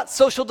 How about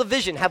social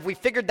division? Have we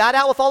figured that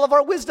out with all of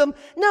our wisdom?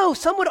 No,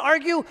 some would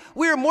argue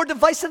we are more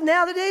divisive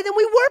now today than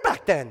we were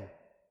back then.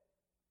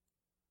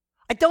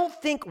 I don't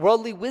think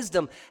worldly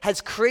wisdom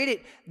has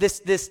created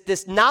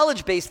this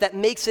knowledge base that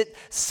makes it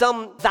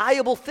some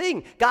valuable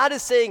thing. God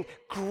is saying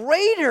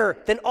greater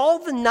than all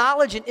the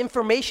knowledge and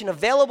information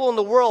available in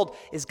the world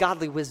is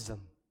godly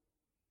wisdom.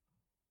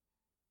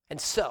 And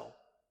so,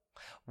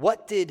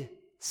 what did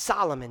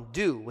Solomon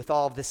do with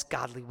all of this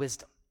godly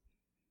wisdom?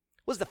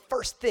 What was the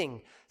first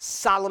thing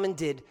Solomon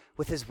did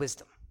with his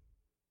wisdom?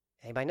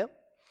 Anybody know?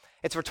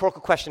 It's a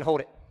rhetorical question.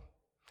 Hold it.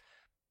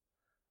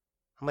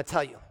 I'm going to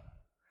tell you.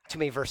 Too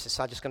many verses,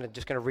 so I'm just going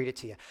to read it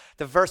to you.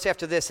 The verse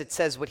after this, it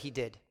says what he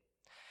did.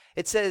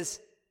 It says,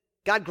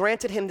 God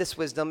granted him this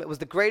wisdom. It was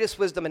the greatest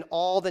wisdom in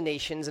all the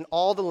nations and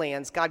all the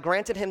lands. God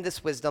granted him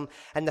this wisdom,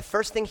 and the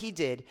first thing he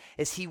did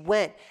is he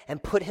went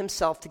and put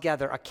himself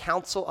together a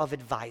council of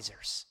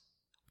advisors.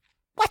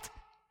 What?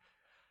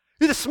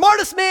 You're the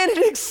smartest man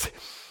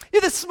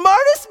You're the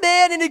smartest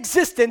man in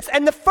existence,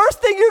 and the first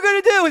thing you're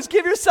going to do is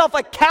give yourself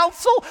a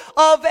council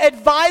of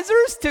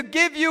advisors to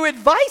give you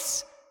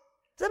advice?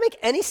 Does that make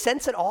any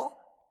sense at all?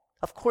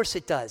 Of course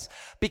it does,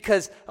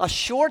 because a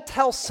sure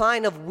tell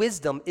sign of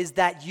wisdom is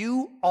that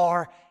you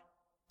are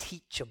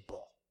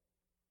teachable.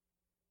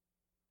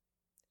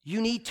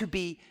 You need to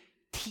be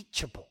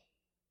teachable.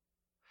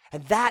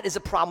 And that is a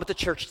problem with the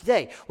church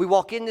today. We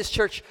walk into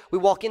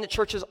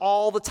churches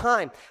all the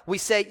time. We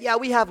say, yeah,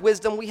 we have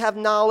wisdom, we have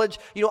knowledge.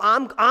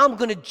 I'm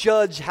going to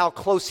judge how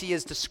close he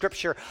is to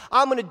Scripture.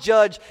 I'm going to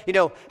judge,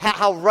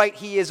 how right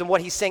he is and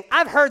what he's saying.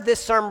 I've heard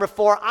this sermon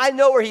before. I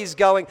know where he's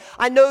going.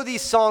 I know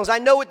these songs. I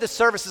know what the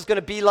service is going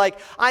to be like.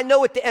 I know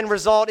what the end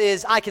result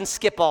is. I can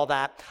skip all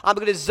that. I'm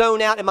going to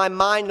zone out in my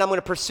mind and I'm going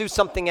to pursue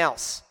something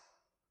else.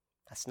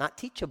 That's not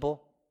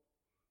teachable.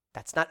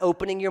 That's not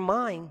opening your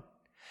mind.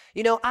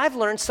 I've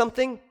learned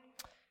something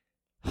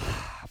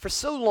for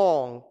so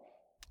long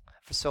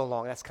for so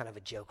long. That's kind of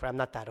a joke, right? I'm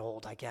not that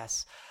old, I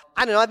guess.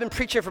 I don't know. I've been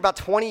preaching for about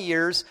 20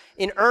 years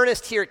in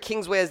earnest here at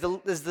Kingsway as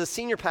the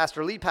senior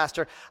pastor, lead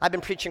pastor. I've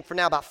been preaching for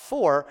now about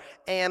 4.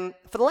 And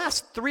for the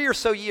last 3 or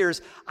so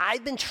years,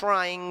 I've been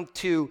trying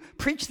to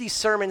preach these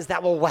sermons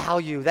that will wow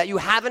you, that you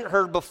haven't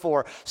heard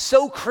before.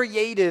 So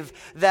creative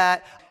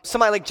that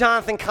somebody like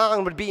Jonathan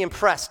Kahn would be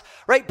impressed,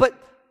 right? But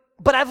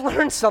I've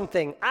learned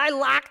something. I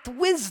lacked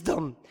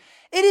wisdom.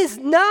 It is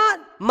not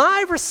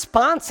my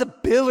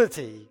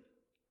responsibility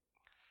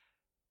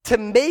to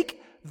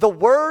make the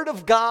Word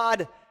of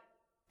God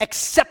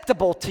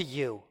acceptable to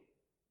you.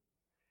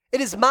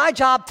 It is my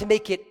job to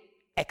make it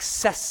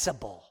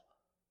accessible.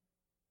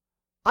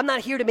 I'm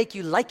not here to make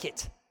you like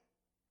it.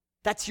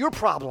 That's your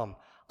problem.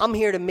 I'm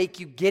here to make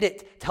you get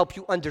it, to help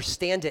you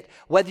understand it.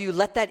 Whether you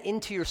let that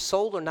into your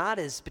soul or not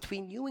is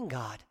between you and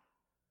God.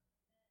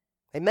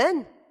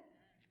 Amen?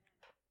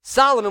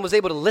 Solomon was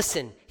able to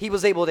listen. He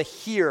was able to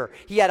hear.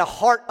 He had a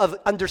heart of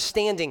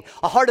understanding,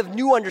 a heart of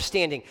new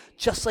understanding,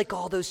 just like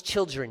all those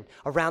children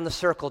around the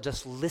circle,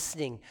 just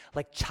listening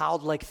like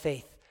childlike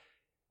faith.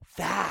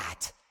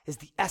 That is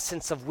the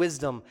essence of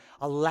wisdom,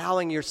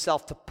 allowing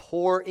yourself to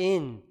pour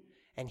in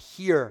and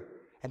hear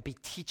and be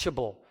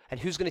teachable. And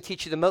who's going to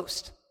teach you the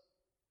most?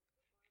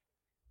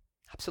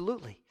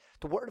 Absolutely,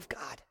 the Word of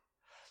God.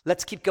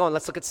 Let's keep going.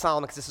 Let's look at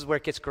Solomon because this is where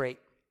it gets great.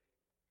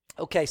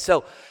 Okay,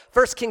 so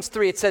 1 Kings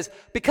 3, it says,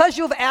 because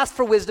you have asked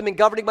for wisdom in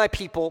governing my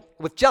people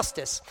with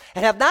justice,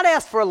 and have not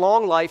asked for a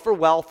long life or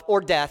wealth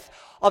or death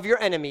of your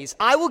enemies,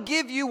 I will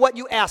give you what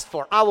you asked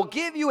for. I will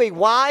give you a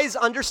wise,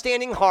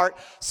 understanding heart,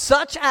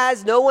 such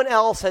as no one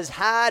else has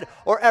had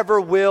or ever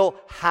will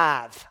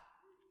have.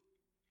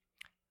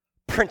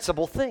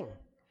 Principal thing.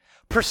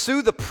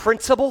 Pursue the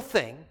principal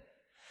thing,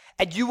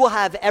 and you will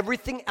have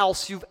everything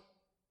else you've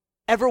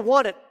ever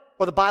wanted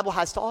or the Bible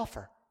has to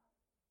offer.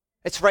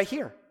 It's right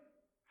here.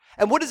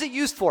 And what is it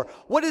used for?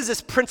 What is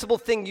this principal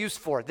thing used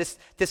for?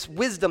 This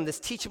wisdom, this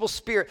teachable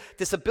spirit,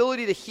 this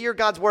ability to hear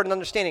God's word and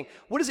understanding.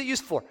 What is it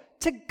used for?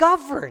 To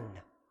govern.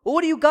 Well,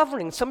 what are you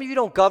governing? Some of you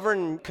don't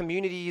govern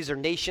communities or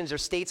nations or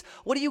states.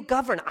 What do you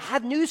govern? I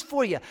have news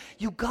for you.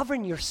 You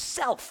govern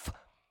yourself.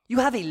 You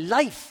have a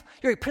life.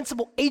 You're a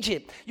principal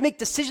agent. You make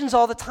decisions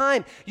all the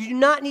time. You do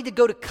not need to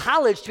go to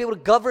college to be able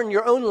to govern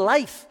your own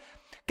life.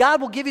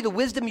 God will give you the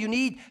wisdom you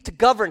need to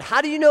govern.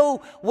 How do you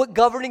know what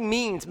governing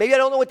means? Maybe I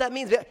don't know what that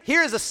means. But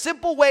here is a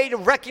simple way to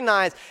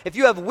recognize if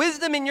you have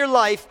wisdom in your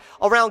life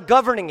around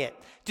governing it.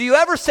 Do you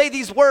ever say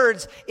these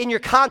words in your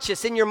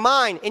conscious, in your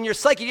mind, in your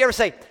psyche? Do you ever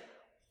say,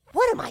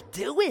 what am I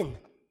doing?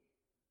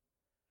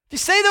 If you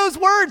say those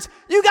words,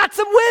 you got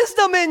some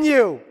wisdom in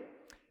you.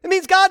 It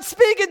means God's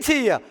speaking to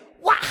you.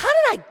 How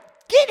did I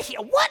get here?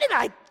 What did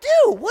I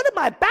do? What am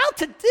I about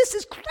to? This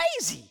is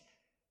crazy.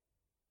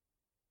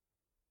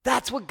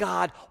 That's what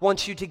God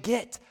wants you to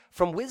get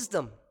from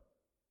wisdom,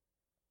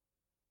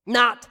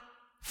 not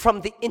from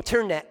the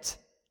internet.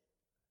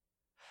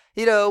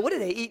 You know, what do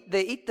they eat?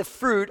 They eat the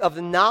fruit of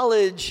the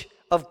knowledge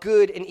of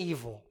good and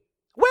evil.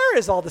 Where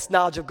is all this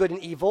knowledge of good and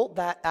evil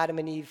that Adam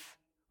and Eve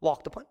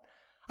walked upon?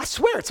 I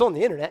swear it's on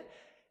the internet.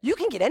 You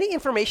can get any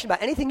information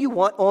about anything you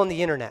want on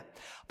the internet.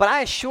 But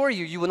I assure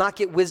you, you will not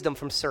get wisdom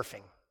from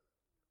surfing.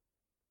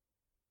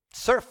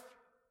 Surf.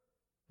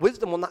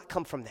 Wisdom will not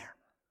come from there.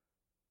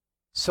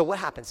 So what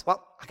happens?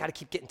 Well, I got to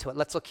keep getting to it.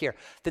 Let's look here.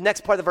 The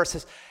next part of the verse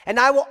says, and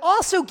I will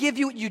also give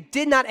you what you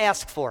did not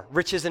ask for,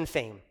 riches and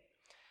fame.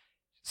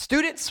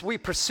 Students, we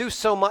pursue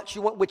so much.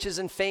 You want riches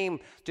and fame.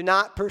 Do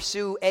not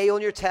pursue A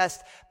on your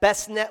test,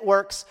 best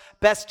networks,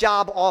 best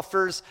job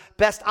offers,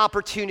 best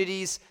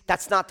opportunities.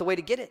 That's not the way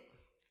to get it.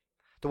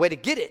 The way to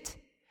get it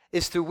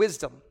is through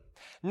wisdom.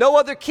 No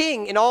other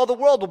king in all the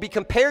world will be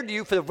compared to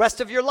you for the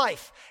rest of your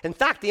life. In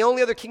fact, the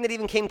only other king that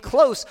even came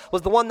close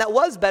was the one that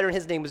was better, and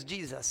his name was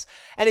Jesus.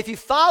 And if you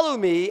follow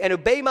me and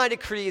obey my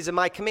decrees and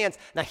my commands,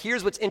 now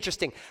here's what's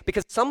interesting,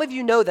 because some of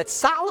you know that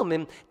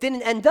Solomon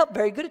didn't end up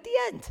very good at the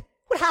end.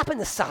 What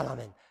happened to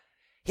Solomon?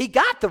 He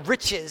got the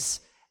riches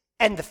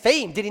and the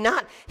fame, did he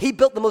not? He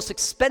built the most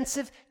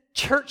expensive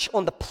church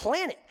on the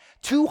planet,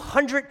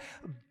 $200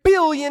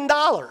 billion.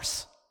 But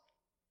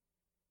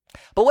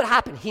what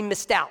happened? He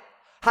missed out.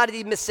 How did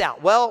he miss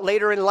out? Well,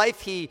 later in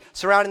life, he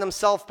surrounded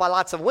himself by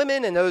lots of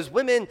women, and those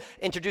women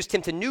introduced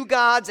him to new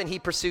gods, and he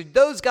pursued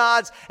those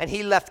gods, and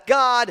he left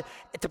God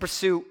to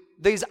pursue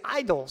these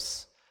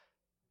idols.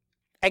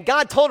 And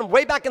God told him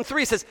way back in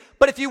 3, he says,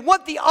 but if you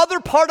want the other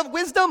part of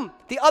wisdom,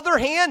 the other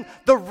hand,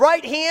 the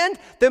right hand,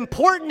 the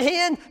important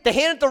hand, the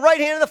hand at the right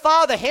hand of the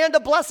Father, the hand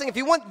of blessing, if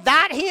you want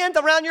that hand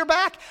around your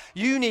back,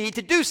 you need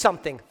to do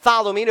something.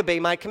 Follow me and obey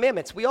my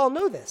commandments. We all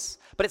know this,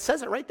 but it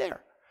says it right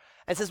there.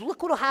 And says,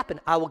 look what will happen.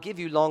 I will give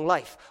you long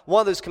life. One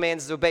of those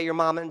commands is obey your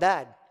mom and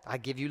dad. I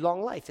give you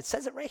long life. It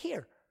says it right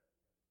here.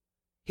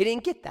 He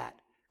didn't get that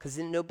because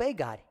he didn't obey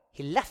God.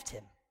 He left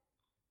him.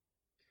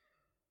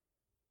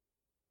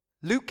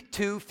 Luke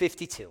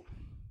 2:52.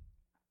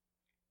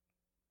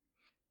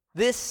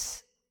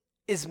 This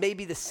is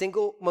maybe the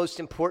single most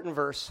important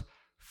verse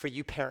for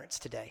you parents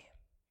today.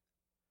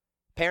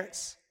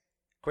 Parents,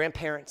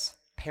 grandparents,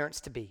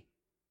 parents to be.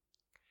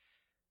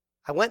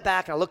 I went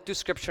back and I looked through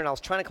scripture and I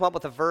was trying to come up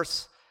with a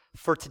verse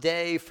for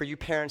today for you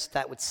parents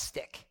that would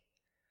stick.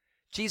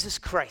 Jesus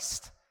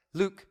Christ,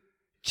 Luke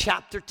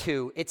chapter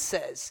 2, it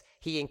says,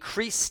 he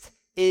increased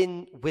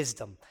in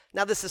wisdom.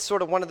 Now, this is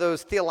sort of one of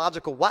those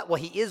theological, what?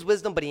 Well, he is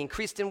wisdom, but he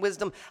increased in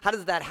wisdom. How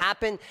does that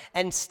happen?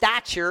 And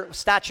stature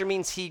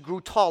means he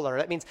grew taller.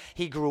 That means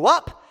he grew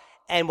up,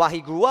 and while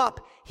he grew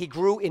up, he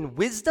grew in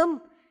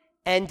wisdom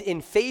and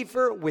in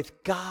favor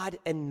with God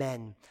and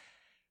men.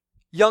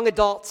 Young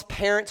adults,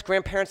 parents,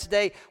 grandparents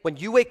today, when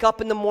you wake up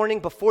in the morning,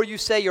 before you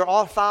say your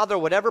Our Father,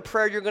 whatever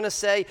prayer you're going to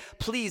say,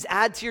 please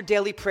add to your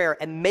daily prayer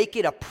and make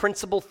it a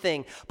principal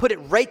thing. Put it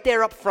right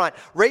there up front,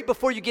 right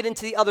before you get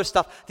into the other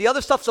stuff. The other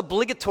stuff's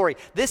obligatory.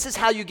 This is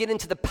how you get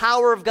into the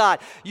power of God.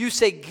 You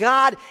say,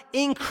 God,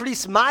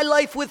 increase my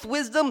life with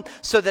wisdom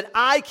so that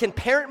I can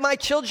parent my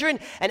children.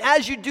 And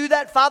as you do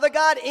that, Father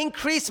God,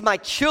 increase my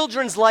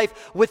children's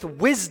life with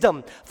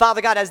wisdom.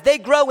 Father God, as they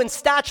grow in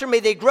stature,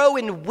 may they grow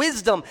in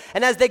wisdom.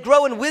 And as they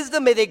grow in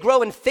wisdom, may they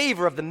grow in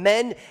favor of the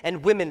men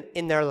and women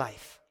in their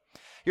life.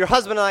 Your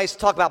husband and I used to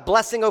talk about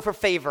blessing over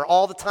favor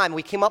all the time.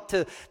 We came up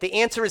to the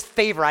answer is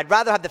favor. I'd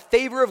rather have the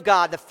favor of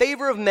God, the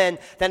favor of men,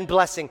 than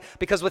blessing,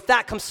 because with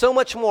that comes so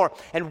much more,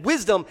 and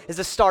wisdom is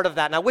the start of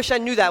that. And I wish I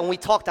knew that when we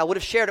talked. I would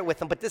have shared it with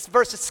him, but this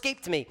verse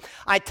escaped me.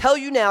 I tell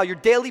you now, your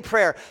daily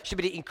prayer should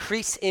be to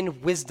increase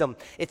in wisdom.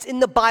 It's in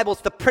the Bible.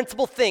 It's the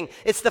principal thing.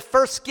 It's the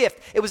first gift.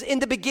 It was in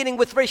the beginning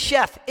with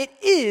Reshef. It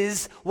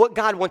is what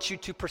God wants you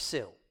to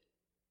pursue.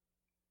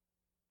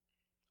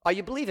 Are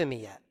you believing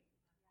me yet?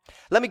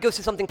 Let me go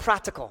to something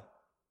practical.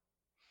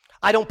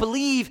 I don't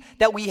believe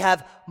that we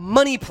have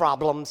money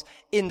problems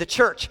in the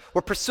church.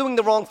 We're pursuing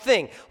the wrong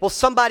thing. Will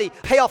somebody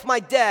pay off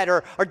my debt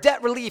or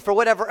debt relief or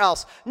whatever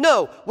else?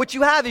 No, what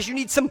you have is you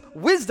need some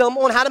wisdom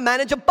on how to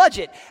manage a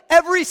budget.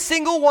 Every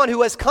single one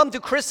who has come to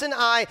Chris and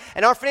I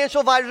and our financial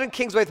advisors in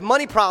Kingsway with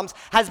money problems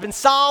has been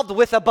solved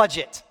with a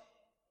budget.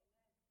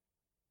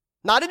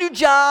 Not a new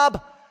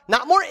job,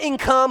 not more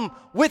income,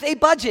 with a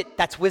budget.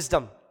 That's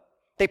wisdom.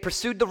 They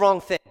pursued the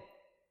wrong thing.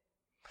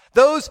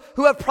 Those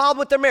who have problem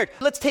with their marriage.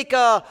 Let's take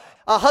a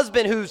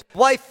husband whose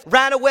wife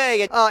ran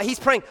away. And he's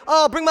praying,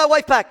 oh, bring my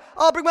wife back.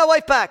 Oh, bring my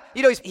wife back.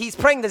 You know, he's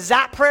praying the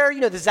zap prayer. You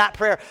know the zap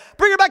prayer.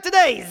 Bring her back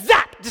today.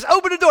 Zap. Just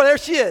open the door. There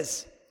she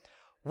is.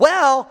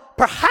 Well,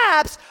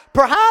 perhaps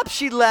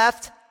she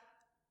left.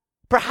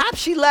 Perhaps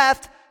she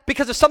left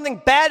because of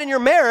something bad in your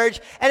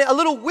marriage, and a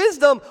little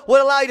wisdom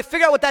would allow you to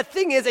figure out what that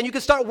thing is, and you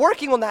can start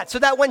working on that so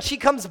that when she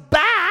comes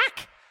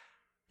back,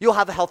 you'll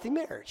have a healthy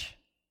marriage.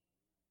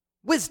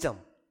 Wisdom,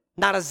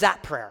 not a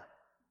zap prayer.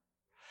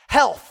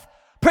 Health.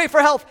 Pray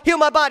for health. Heal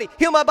my body.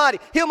 Heal my body.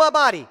 Heal my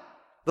body.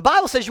 The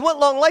Bible says you want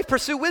long life,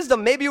 pursue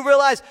wisdom. Maybe you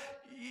realize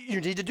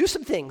you need to do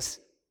some things.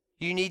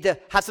 You need to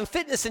have some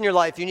fitness in your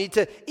life. You need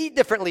to eat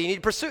differently. You need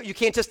to pursue. You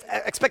can't just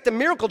expect a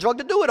miracle drug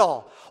to do it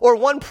all, or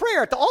one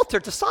prayer at the altar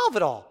to solve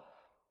it all.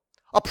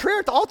 A prayer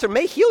at the altar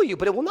may heal you,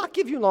 but it will not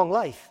give you long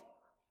life.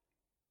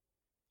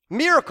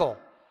 Miracle.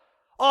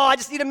 Oh, I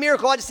just need a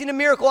miracle. I just need a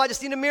miracle. I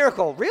just need a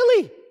miracle.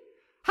 Really?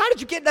 How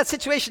did you get in that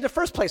situation in the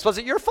first place? Was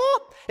it your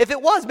fault? If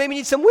it was, maybe you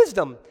need some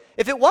wisdom.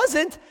 If it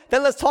wasn't,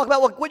 then let's talk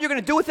about what you're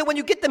going to do with it when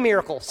you get the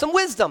miracle. Some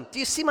wisdom. Do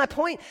you see my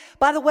point?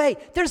 By the way,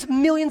 there's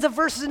millions of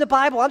verses in the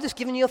Bible. I'm just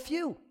giving you a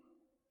few.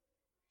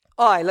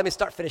 All right, let me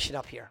start finishing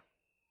up here.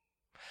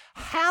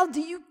 How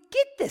do you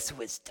get this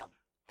wisdom?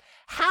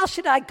 How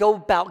should I go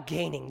about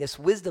gaining this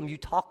wisdom you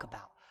talk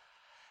about?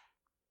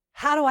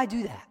 How do I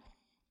do that?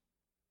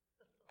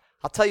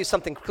 I'll tell you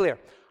something clear.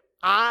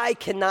 I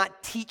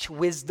cannot teach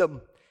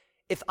wisdom.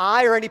 If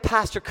I or any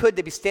pastor could,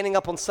 they'd be standing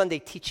up on Sunday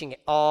teaching it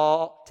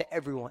all to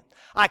everyone.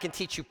 I can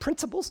teach you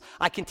principles.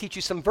 I can teach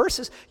you some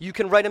verses. You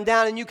can write them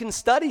down and you can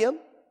study them.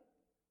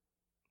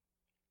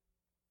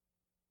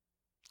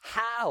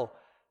 How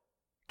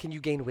can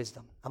you gain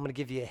wisdom? I'm going to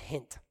give you a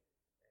hint.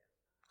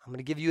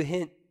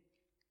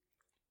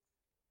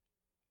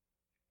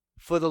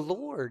 For the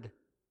Lord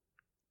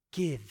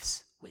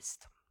gives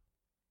wisdom.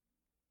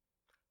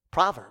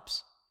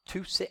 Proverbs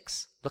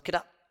 2:6. Look it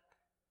up.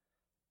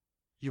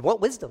 You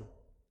want wisdom?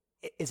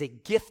 It is a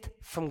gift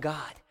from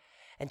God.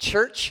 And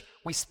church,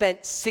 we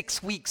spent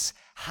 6 weeks.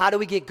 How do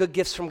we get good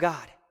gifts from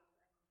God?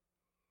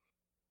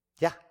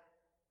 Yeah.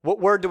 What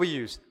word do we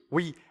use?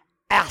 We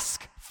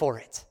ask for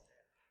it.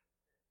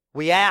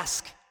 We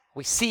ask,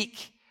 we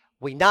seek,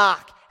 we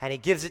knock, and he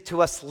gives it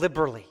to us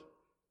liberally.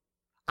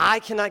 I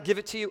cannot give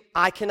it to you.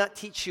 I cannot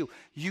teach you.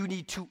 You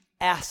need to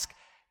ask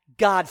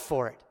God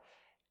for it.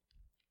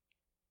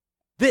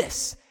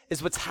 This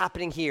is what's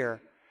happening here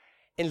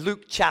in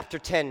Luke chapter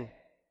 10.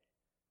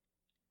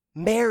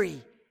 Mary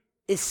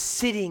is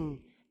sitting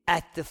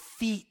at the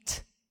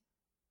feet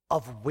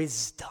of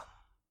wisdom.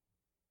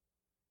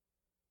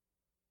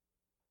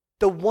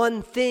 The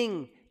one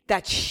thing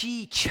that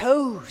she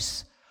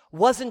chose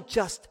wasn't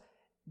just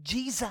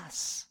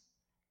Jesus.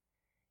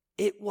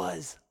 It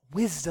was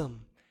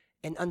wisdom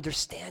and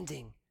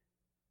understanding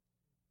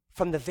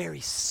from the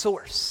very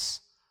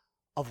source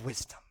of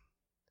wisdom.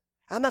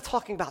 I'm not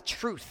talking about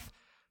truth,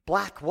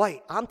 black,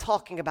 white. I'm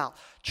talking about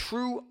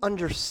true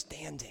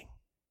understanding.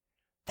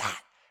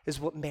 That is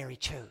what Mary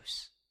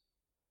chose.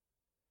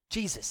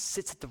 Jesus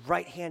sits at the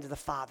right hand of the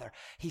Father.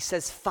 He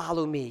says,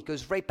 follow me. It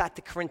goes right back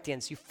to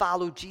Corinthians. You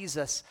follow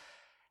Jesus,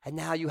 and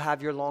now you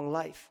have your long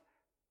life.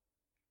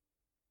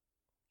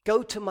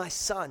 Go to my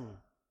Son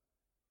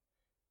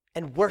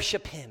and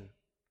worship him.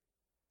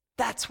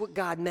 That's what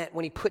God meant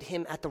when he put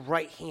him at the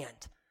right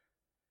hand.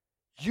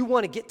 You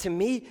want to get to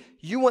me?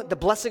 You want the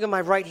blessing of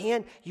my right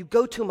hand? You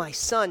go to my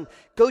Son,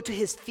 go to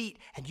his feet,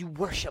 and you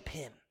worship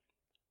him.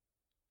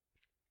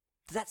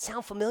 Does that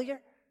sound familiar?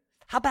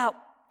 How about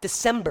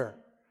December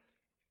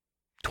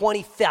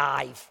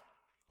 25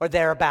 or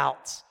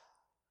thereabouts?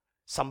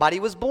 Somebody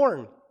was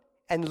born.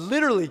 And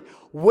literally,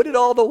 what did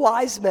all the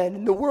wise men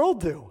in the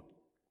world do?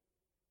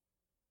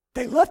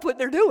 They left what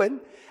they're doing,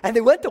 and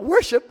they went to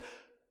worship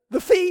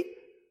the feet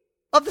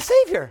of the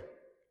Savior.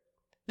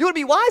 You want to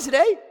be wise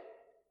today?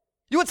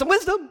 You want some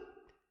wisdom?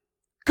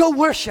 Go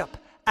worship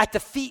at the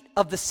feet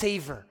of the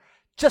Savior,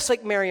 just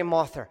like Mary and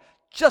Martha,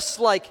 just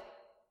like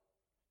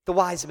the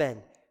wise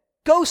men.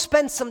 Go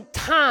spend some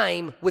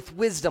time with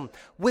wisdom.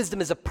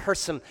 Wisdom is a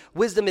person.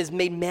 Wisdom is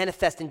made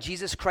manifest in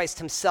Jesus Christ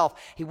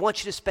himself. He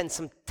wants you to spend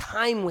some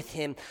time with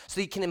him so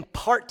he can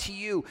impart to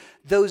you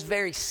those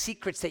very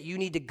secrets that you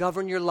need to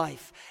govern your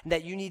life and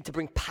that you need to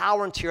bring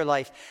power into your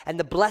life. And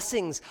the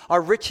blessings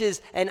are riches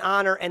and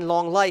honor and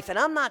long life. And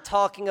I'm not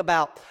talking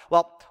about,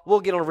 well, we'll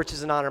get on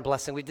riches and honor and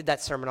blessing. We did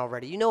that sermon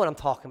already. You know what I'm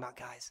talking about,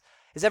 guys.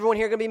 Is everyone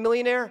here going to be a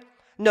millionaire?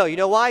 No, you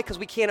know why? Because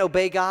we can't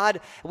obey God.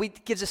 He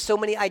gives us so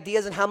many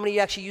ideas, and how many are you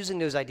actually using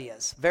those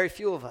ideas? Very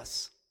few of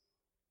us.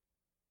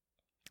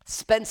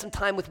 Spend some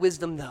time with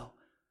wisdom, though,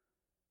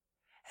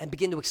 and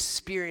begin to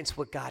experience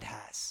what God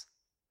has.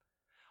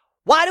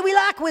 Why do we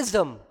lack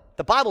wisdom?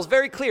 The Bible's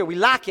very clear. We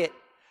lack it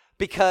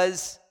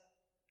because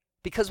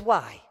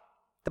why?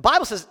 The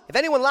Bible says, if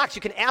anyone lacks,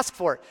 you can ask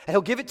for it, and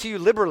he'll give it to you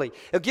liberally.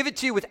 He'll give it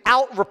to you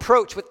without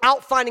reproach,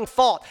 without finding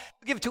fault.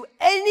 He'll give it to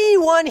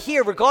anyone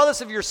here,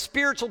 regardless of your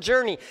spiritual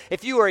journey.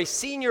 If you are a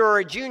senior or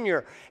a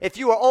junior, if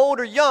you are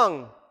old or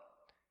young,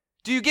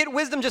 do you get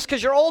wisdom just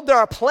because you're old? There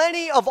are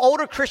plenty of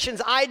older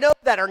Christians I know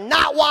that are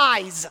not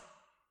wise.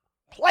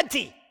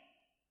 Plenty.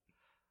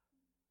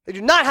 They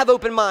do not have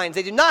open minds.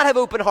 They do not have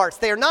open hearts.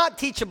 They are not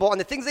teachable,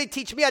 and the things they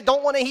teach me, I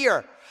don't want to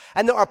hear.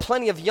 And there are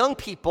plenty of young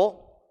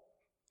people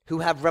who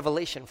have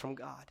revelation from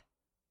God.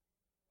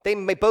 They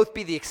may both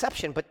be the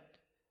exception, but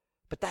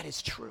that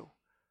is true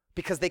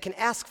because they can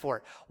ask for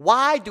it.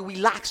 Why do we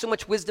lack so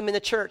much wisdom in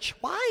the church?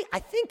 Why? I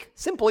think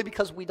simply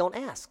because we don't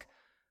ask.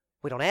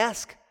 We don't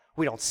ask,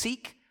 we don't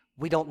seek,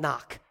 we don't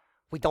knock.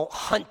 We don't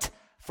hunt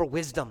for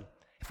wisdom.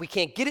 If we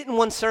can't get it in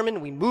one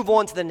sermon, we move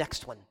on to the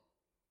next one.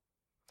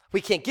 If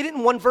we can't get it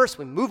in one verse,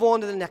 we move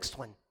on to the next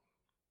one.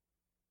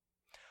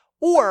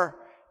 Or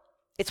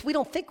it's we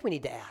don't think we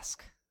need to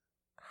ask.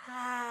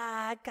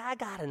 I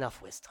got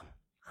enough wisdom.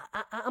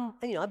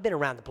 I've been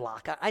around the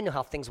block. I know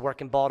how things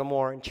work in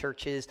Baltimore, in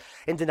churches,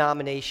 in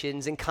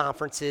denominations, in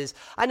conferences.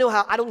 I know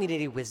how I don't need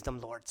any wisdom,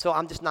 Lord, so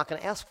I'm just not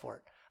going to ask for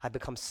it. I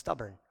become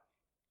stubborn.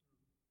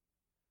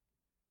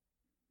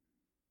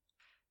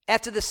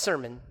 After this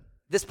sermon,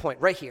 this point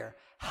right here,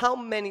 how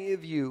many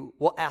of you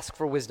will ask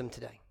for wisdom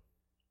today?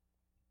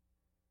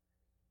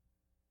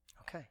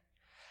 Okay.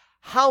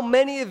 How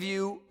many of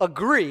you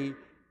agree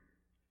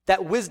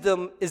that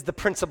wisdom is the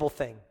principal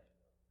thing?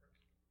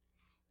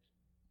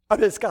 I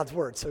mean, it's God's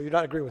word, so you're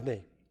not agreeing with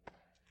me.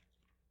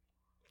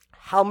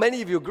 How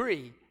many of you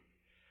agree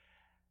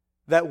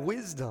that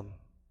wisdom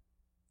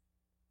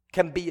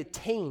can be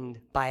attained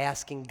by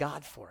asking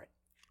God for it?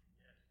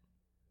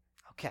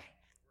 Okay,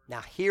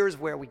 now here's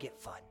where we get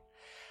fun.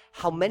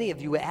 How many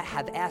of you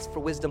have asked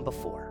for wisdom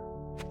before?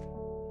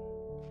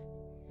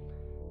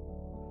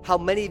 How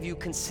many of you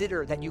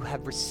consider that you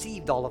have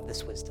received all of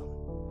this wisdom?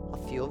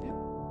 A few of you?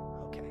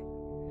 Okay.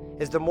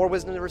 Is there more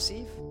wisdom to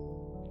receive?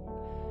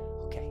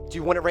 Do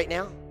you want it right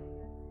now?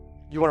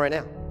 You want it right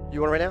now? You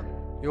want it right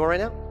now? You want it right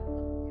now?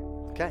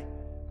 Okay.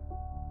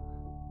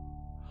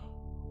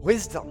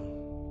 Wisdom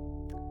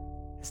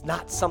is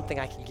not something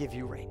I can give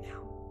you right now.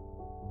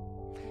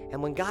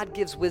 And when God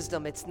gives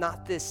wisdom, it's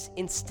not this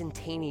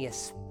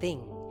instantaneous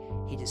thing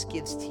he just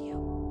gives to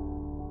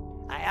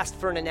you. I asked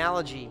for an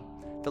analogy.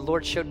 The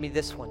Lord showed me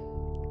this one.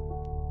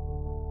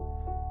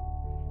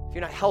 If you're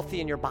not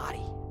healthy in your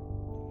body,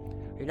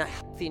 or you're not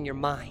healthy in your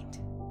mind,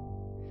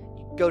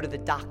 you go to the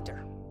doctor.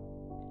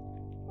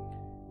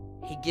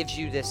 He gives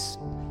you this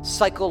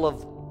cycle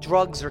of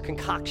drugs or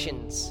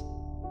concoctions.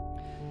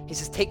 He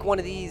says, take one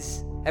of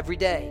these every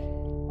day.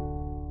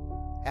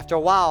 After a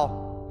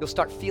while, you'll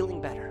start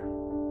feeling better.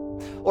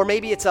 Or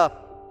maybe it's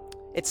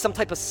some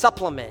type of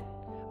supplement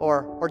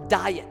or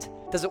diet.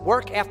 Does it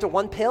work after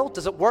one pill?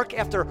 Does it work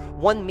after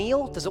one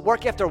meal? Does it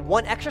work after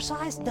one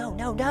exercise?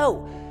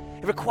 No.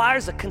 It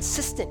requires a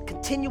consistent,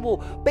 continual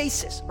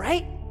basis,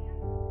 right?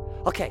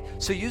 Okay,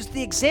 so use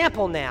the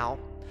example now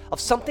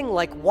of something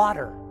like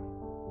water.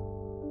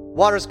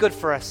 Water's good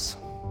for us,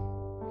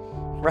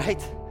 right?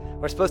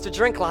 We're supposed to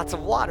drink lots of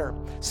water.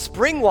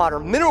 Spring water,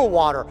 mineral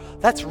water,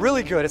 that's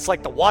really good. It's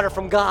like the water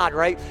from God,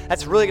 right?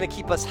 That's really going to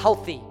keep us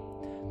healthy.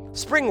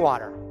 Spring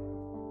water.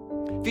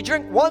 If you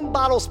drink one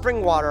bottle of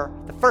spring water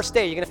the first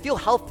day, you're going to feel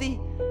healthy.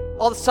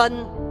 All of a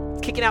sudden,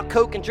 kicking out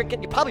Coke and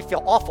drinking, you probably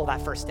feel awful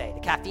that first day. The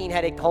caffeine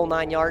headache, the whole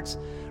 9 yards,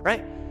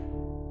 right?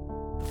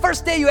 The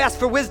first day you ask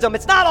for wisdom,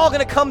 it's not all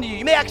going to come to you.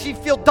 You may actually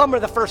feel dumber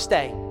the first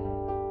day.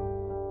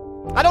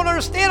 I don't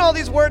understand all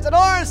these words. I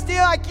don't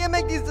understand. I can't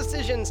make these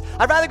decisions.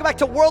 I'd rather go back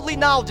to worldly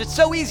knowledge. It's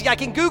so easy. I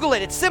can Google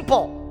it. It's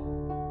simple.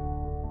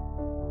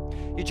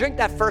 You drink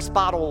that first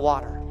bottle of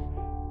water.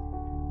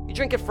 You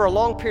drink it for a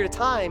long period of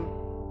time.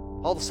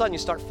 All of a sudden, you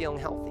start feeling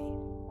healthy.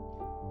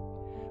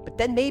 But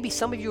then maybe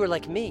some of you are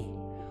like me.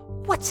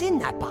 What's in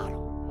that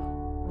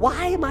bottle?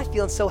 Why am I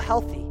feeling so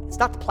healthy? It's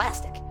not the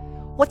plastic.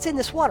 What's in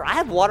this water? I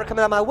have water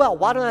coming out of my well.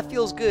 Why don't I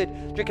feel as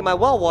good drinking my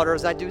well water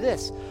as I do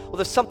this? Well,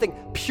 there's something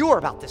pure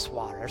about this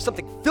water. There's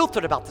something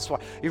filtered about this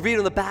water. You read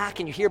on the back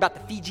and you hear about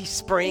the Fiji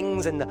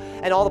Springs and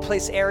all the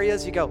place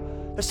areas. You go,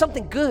 there's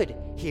something good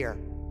here.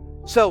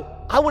 So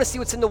I want to see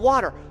what's in the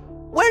water.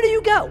 Where do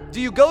you go? Do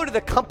you go to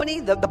the company,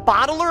 the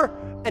bottler,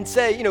 and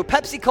say,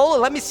 Pepsi-Cola,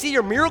 let me see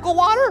your miracle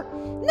water?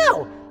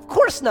 No, of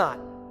course not.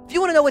 If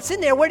you want to know what's in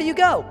there, where do you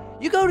go?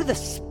 You go to the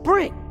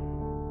spring.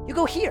 You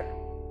go here.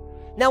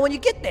 Now, when you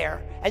get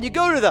there and you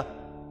go to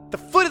the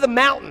foot of the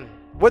mountain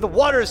where the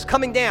water is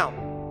coming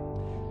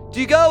down, do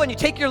you go and you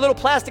take your little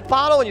plastic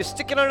bottle and you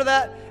stick it under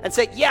that and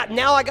say, yeah,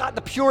 now I got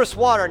the purest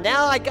water.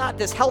 Now I got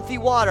this healthy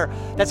water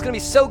that's going to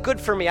be so good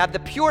for me. I have the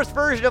purest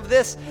version of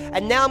this,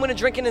 and now I'm going to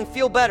drink it and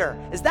feel better.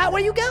 Is that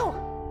where you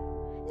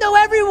go? No,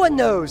 everyone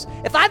knows.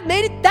 If I've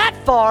made it that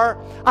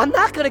far, I'm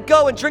not going to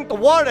go and drink the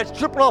water that's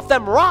dripping off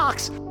them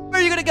rocks. Where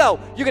are you going to go?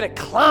 You're going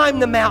to climb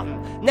the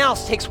mountain. Now it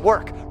takes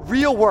work.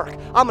 Real work.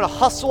 I'm going to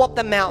hustle up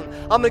the mountain.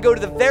 I'm going to go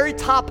to the very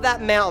top of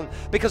that mountain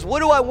because what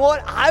do I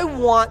want? I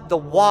want the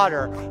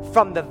water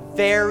from the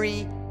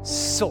very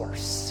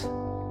source.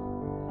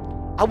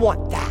 I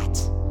want that.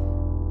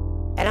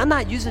 And I'm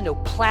not using no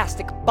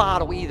plastic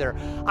bottle either.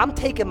 I'm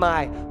taking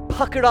my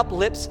puckered up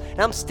lips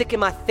and I'm sticking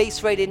my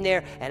face right in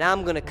there and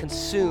I'm going to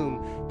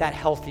consume that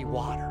healthy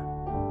water.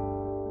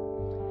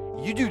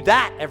 You do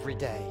that every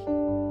day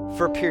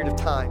for a period of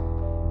time.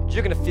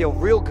 You're going to feel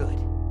real good.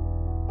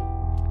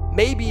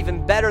 Maybe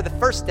even better the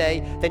first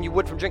day than you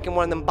would from drinking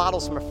one of them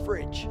bottles from a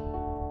fridge.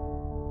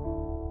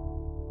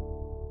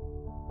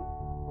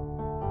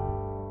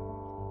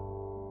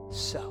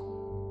 So,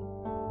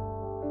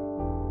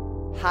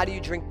 how do you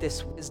drink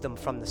this wisdom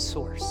from the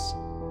source?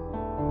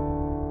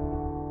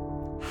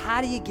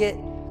 How do you get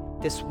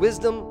this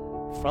wisdom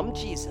from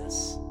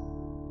Jesus?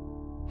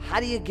 How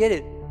do you get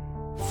it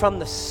from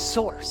the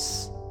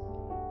source?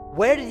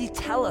 Where did he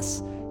tell us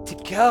to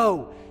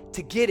go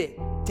to get it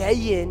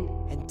day in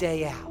and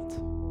day out?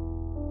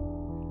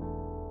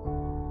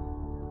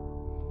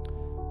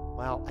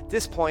 Well, at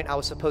this point, I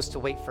was supposed to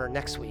wait for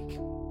next week.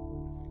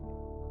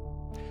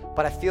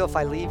 But I feel if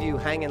I leave you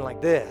hanging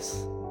like this,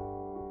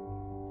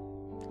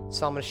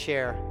 so I'm going to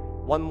share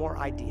one more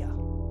idea,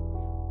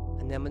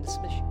 and then I'm going to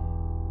dismiss you.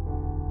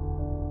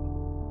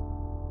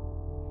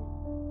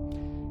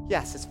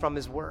 Yes, it's from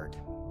his word.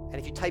 And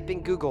if you type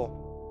in Google,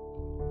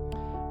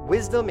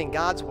 wisdom in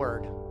God's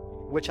word,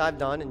 which I've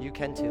done, and you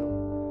can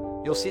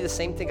too, you'll see the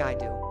same thing I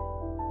do.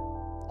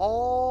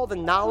 All the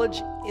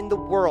knowledge in the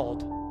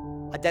world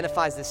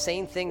identifies the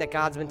same thing that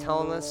God's been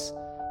telling us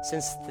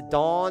since the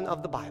dawn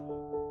of the Bible.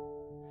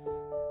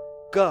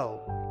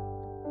 Go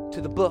to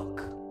the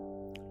book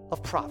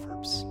of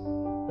Proverbs.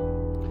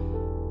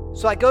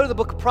 So I go to the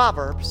book of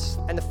Proverbs,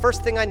 and the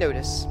first thing I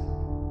notice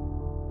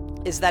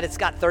is that it's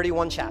got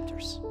 31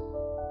 chapters.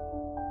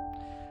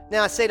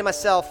 Now I say to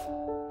myself,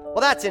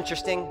 well, that's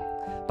interesting,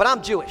 but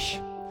I'm Jewish.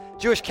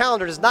 Jewish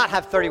calendar does not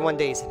have 31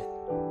 days in it.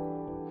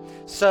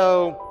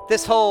 So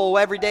this whole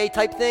everyday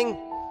type thing,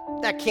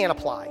 that can't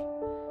apply.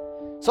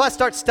 So I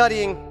start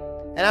studying,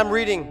 and I'm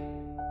reading,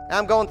 and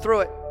I'm going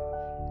through it.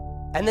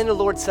 And then the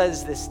Lord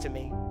says this to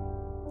me,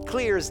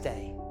 clear as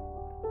day.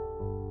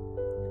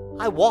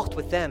 I walked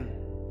with them,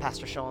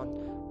 Pastor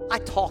Sean. I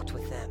talked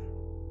with them.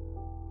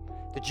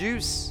 The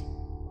Jews,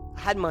 I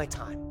had my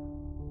time.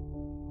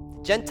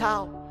 The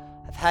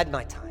Gentile, I've had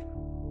my time.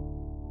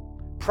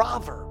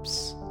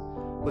 Proverbs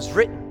was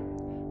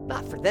written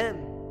not for them,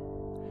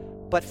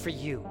 but for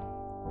you.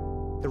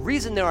 The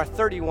reason there are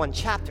 31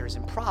 chapters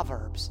in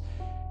Proverbs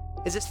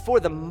is it's for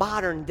the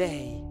modern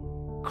day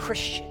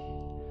Christian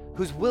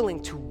who's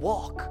willing to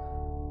walk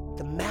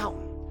the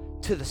mountain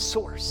to the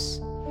source.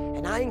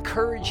 And I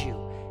encourage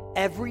you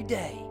every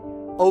day,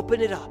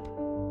 open it up.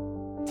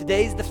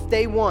 Today's the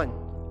day one.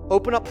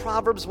 Open up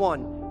Proverbs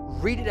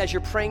 1. Read it as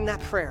you're praying that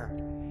prayer.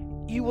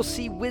 You will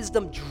see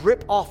wisdom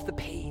drip off the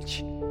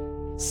page.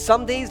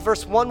 Some days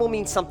verse 1 will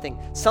mean something.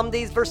 Some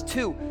days verse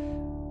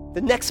 2.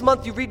 The next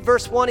month you read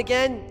verse 1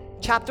 again,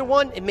 chapter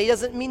 1, it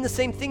doesn't mean the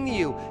same thing to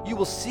you. You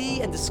will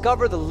see and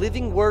discover the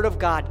living word of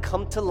God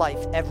come to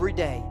life every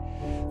day.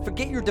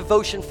 Forget your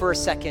devotion for a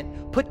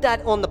second. Put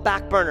that on the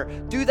back burner.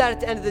 Do that at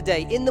the end of the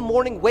day. In the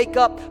morning, wake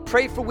up,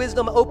 pray for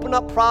wisdom, open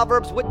up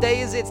Proverbs. What day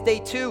is it? It's day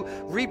 2.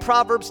 Read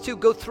Proverbs 2,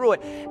 go through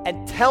it,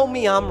 and tell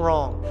me I'm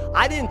wrong.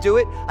 I didn't do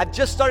it. I've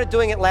just started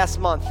doing it last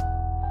month.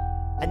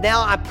 And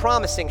now I'm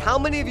promising, how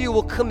many of you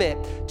will commit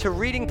to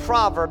reading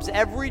Proverbs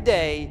every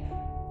day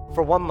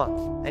for 1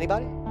 month?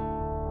 Anybody?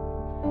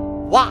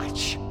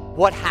 Watch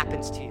what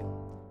happens to you.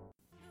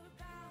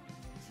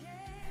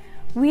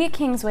 We at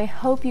Kingsway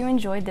hope you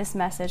enjoyed this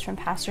message from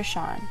Pastor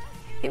Sean.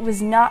 It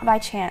was not by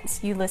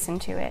chance you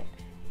listened to it.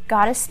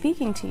 God is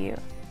speaking to you.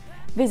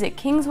 Visit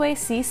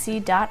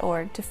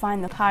kingswaycc.org to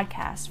find the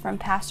podcast from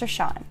Pastor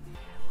Sean.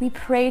 We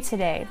pray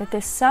today that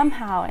this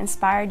somehow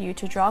inspired you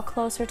to draw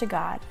closer to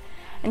God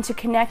and to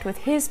connect with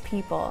His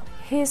people,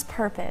 His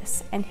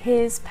purpose, and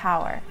His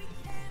power.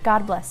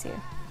 God bless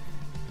you.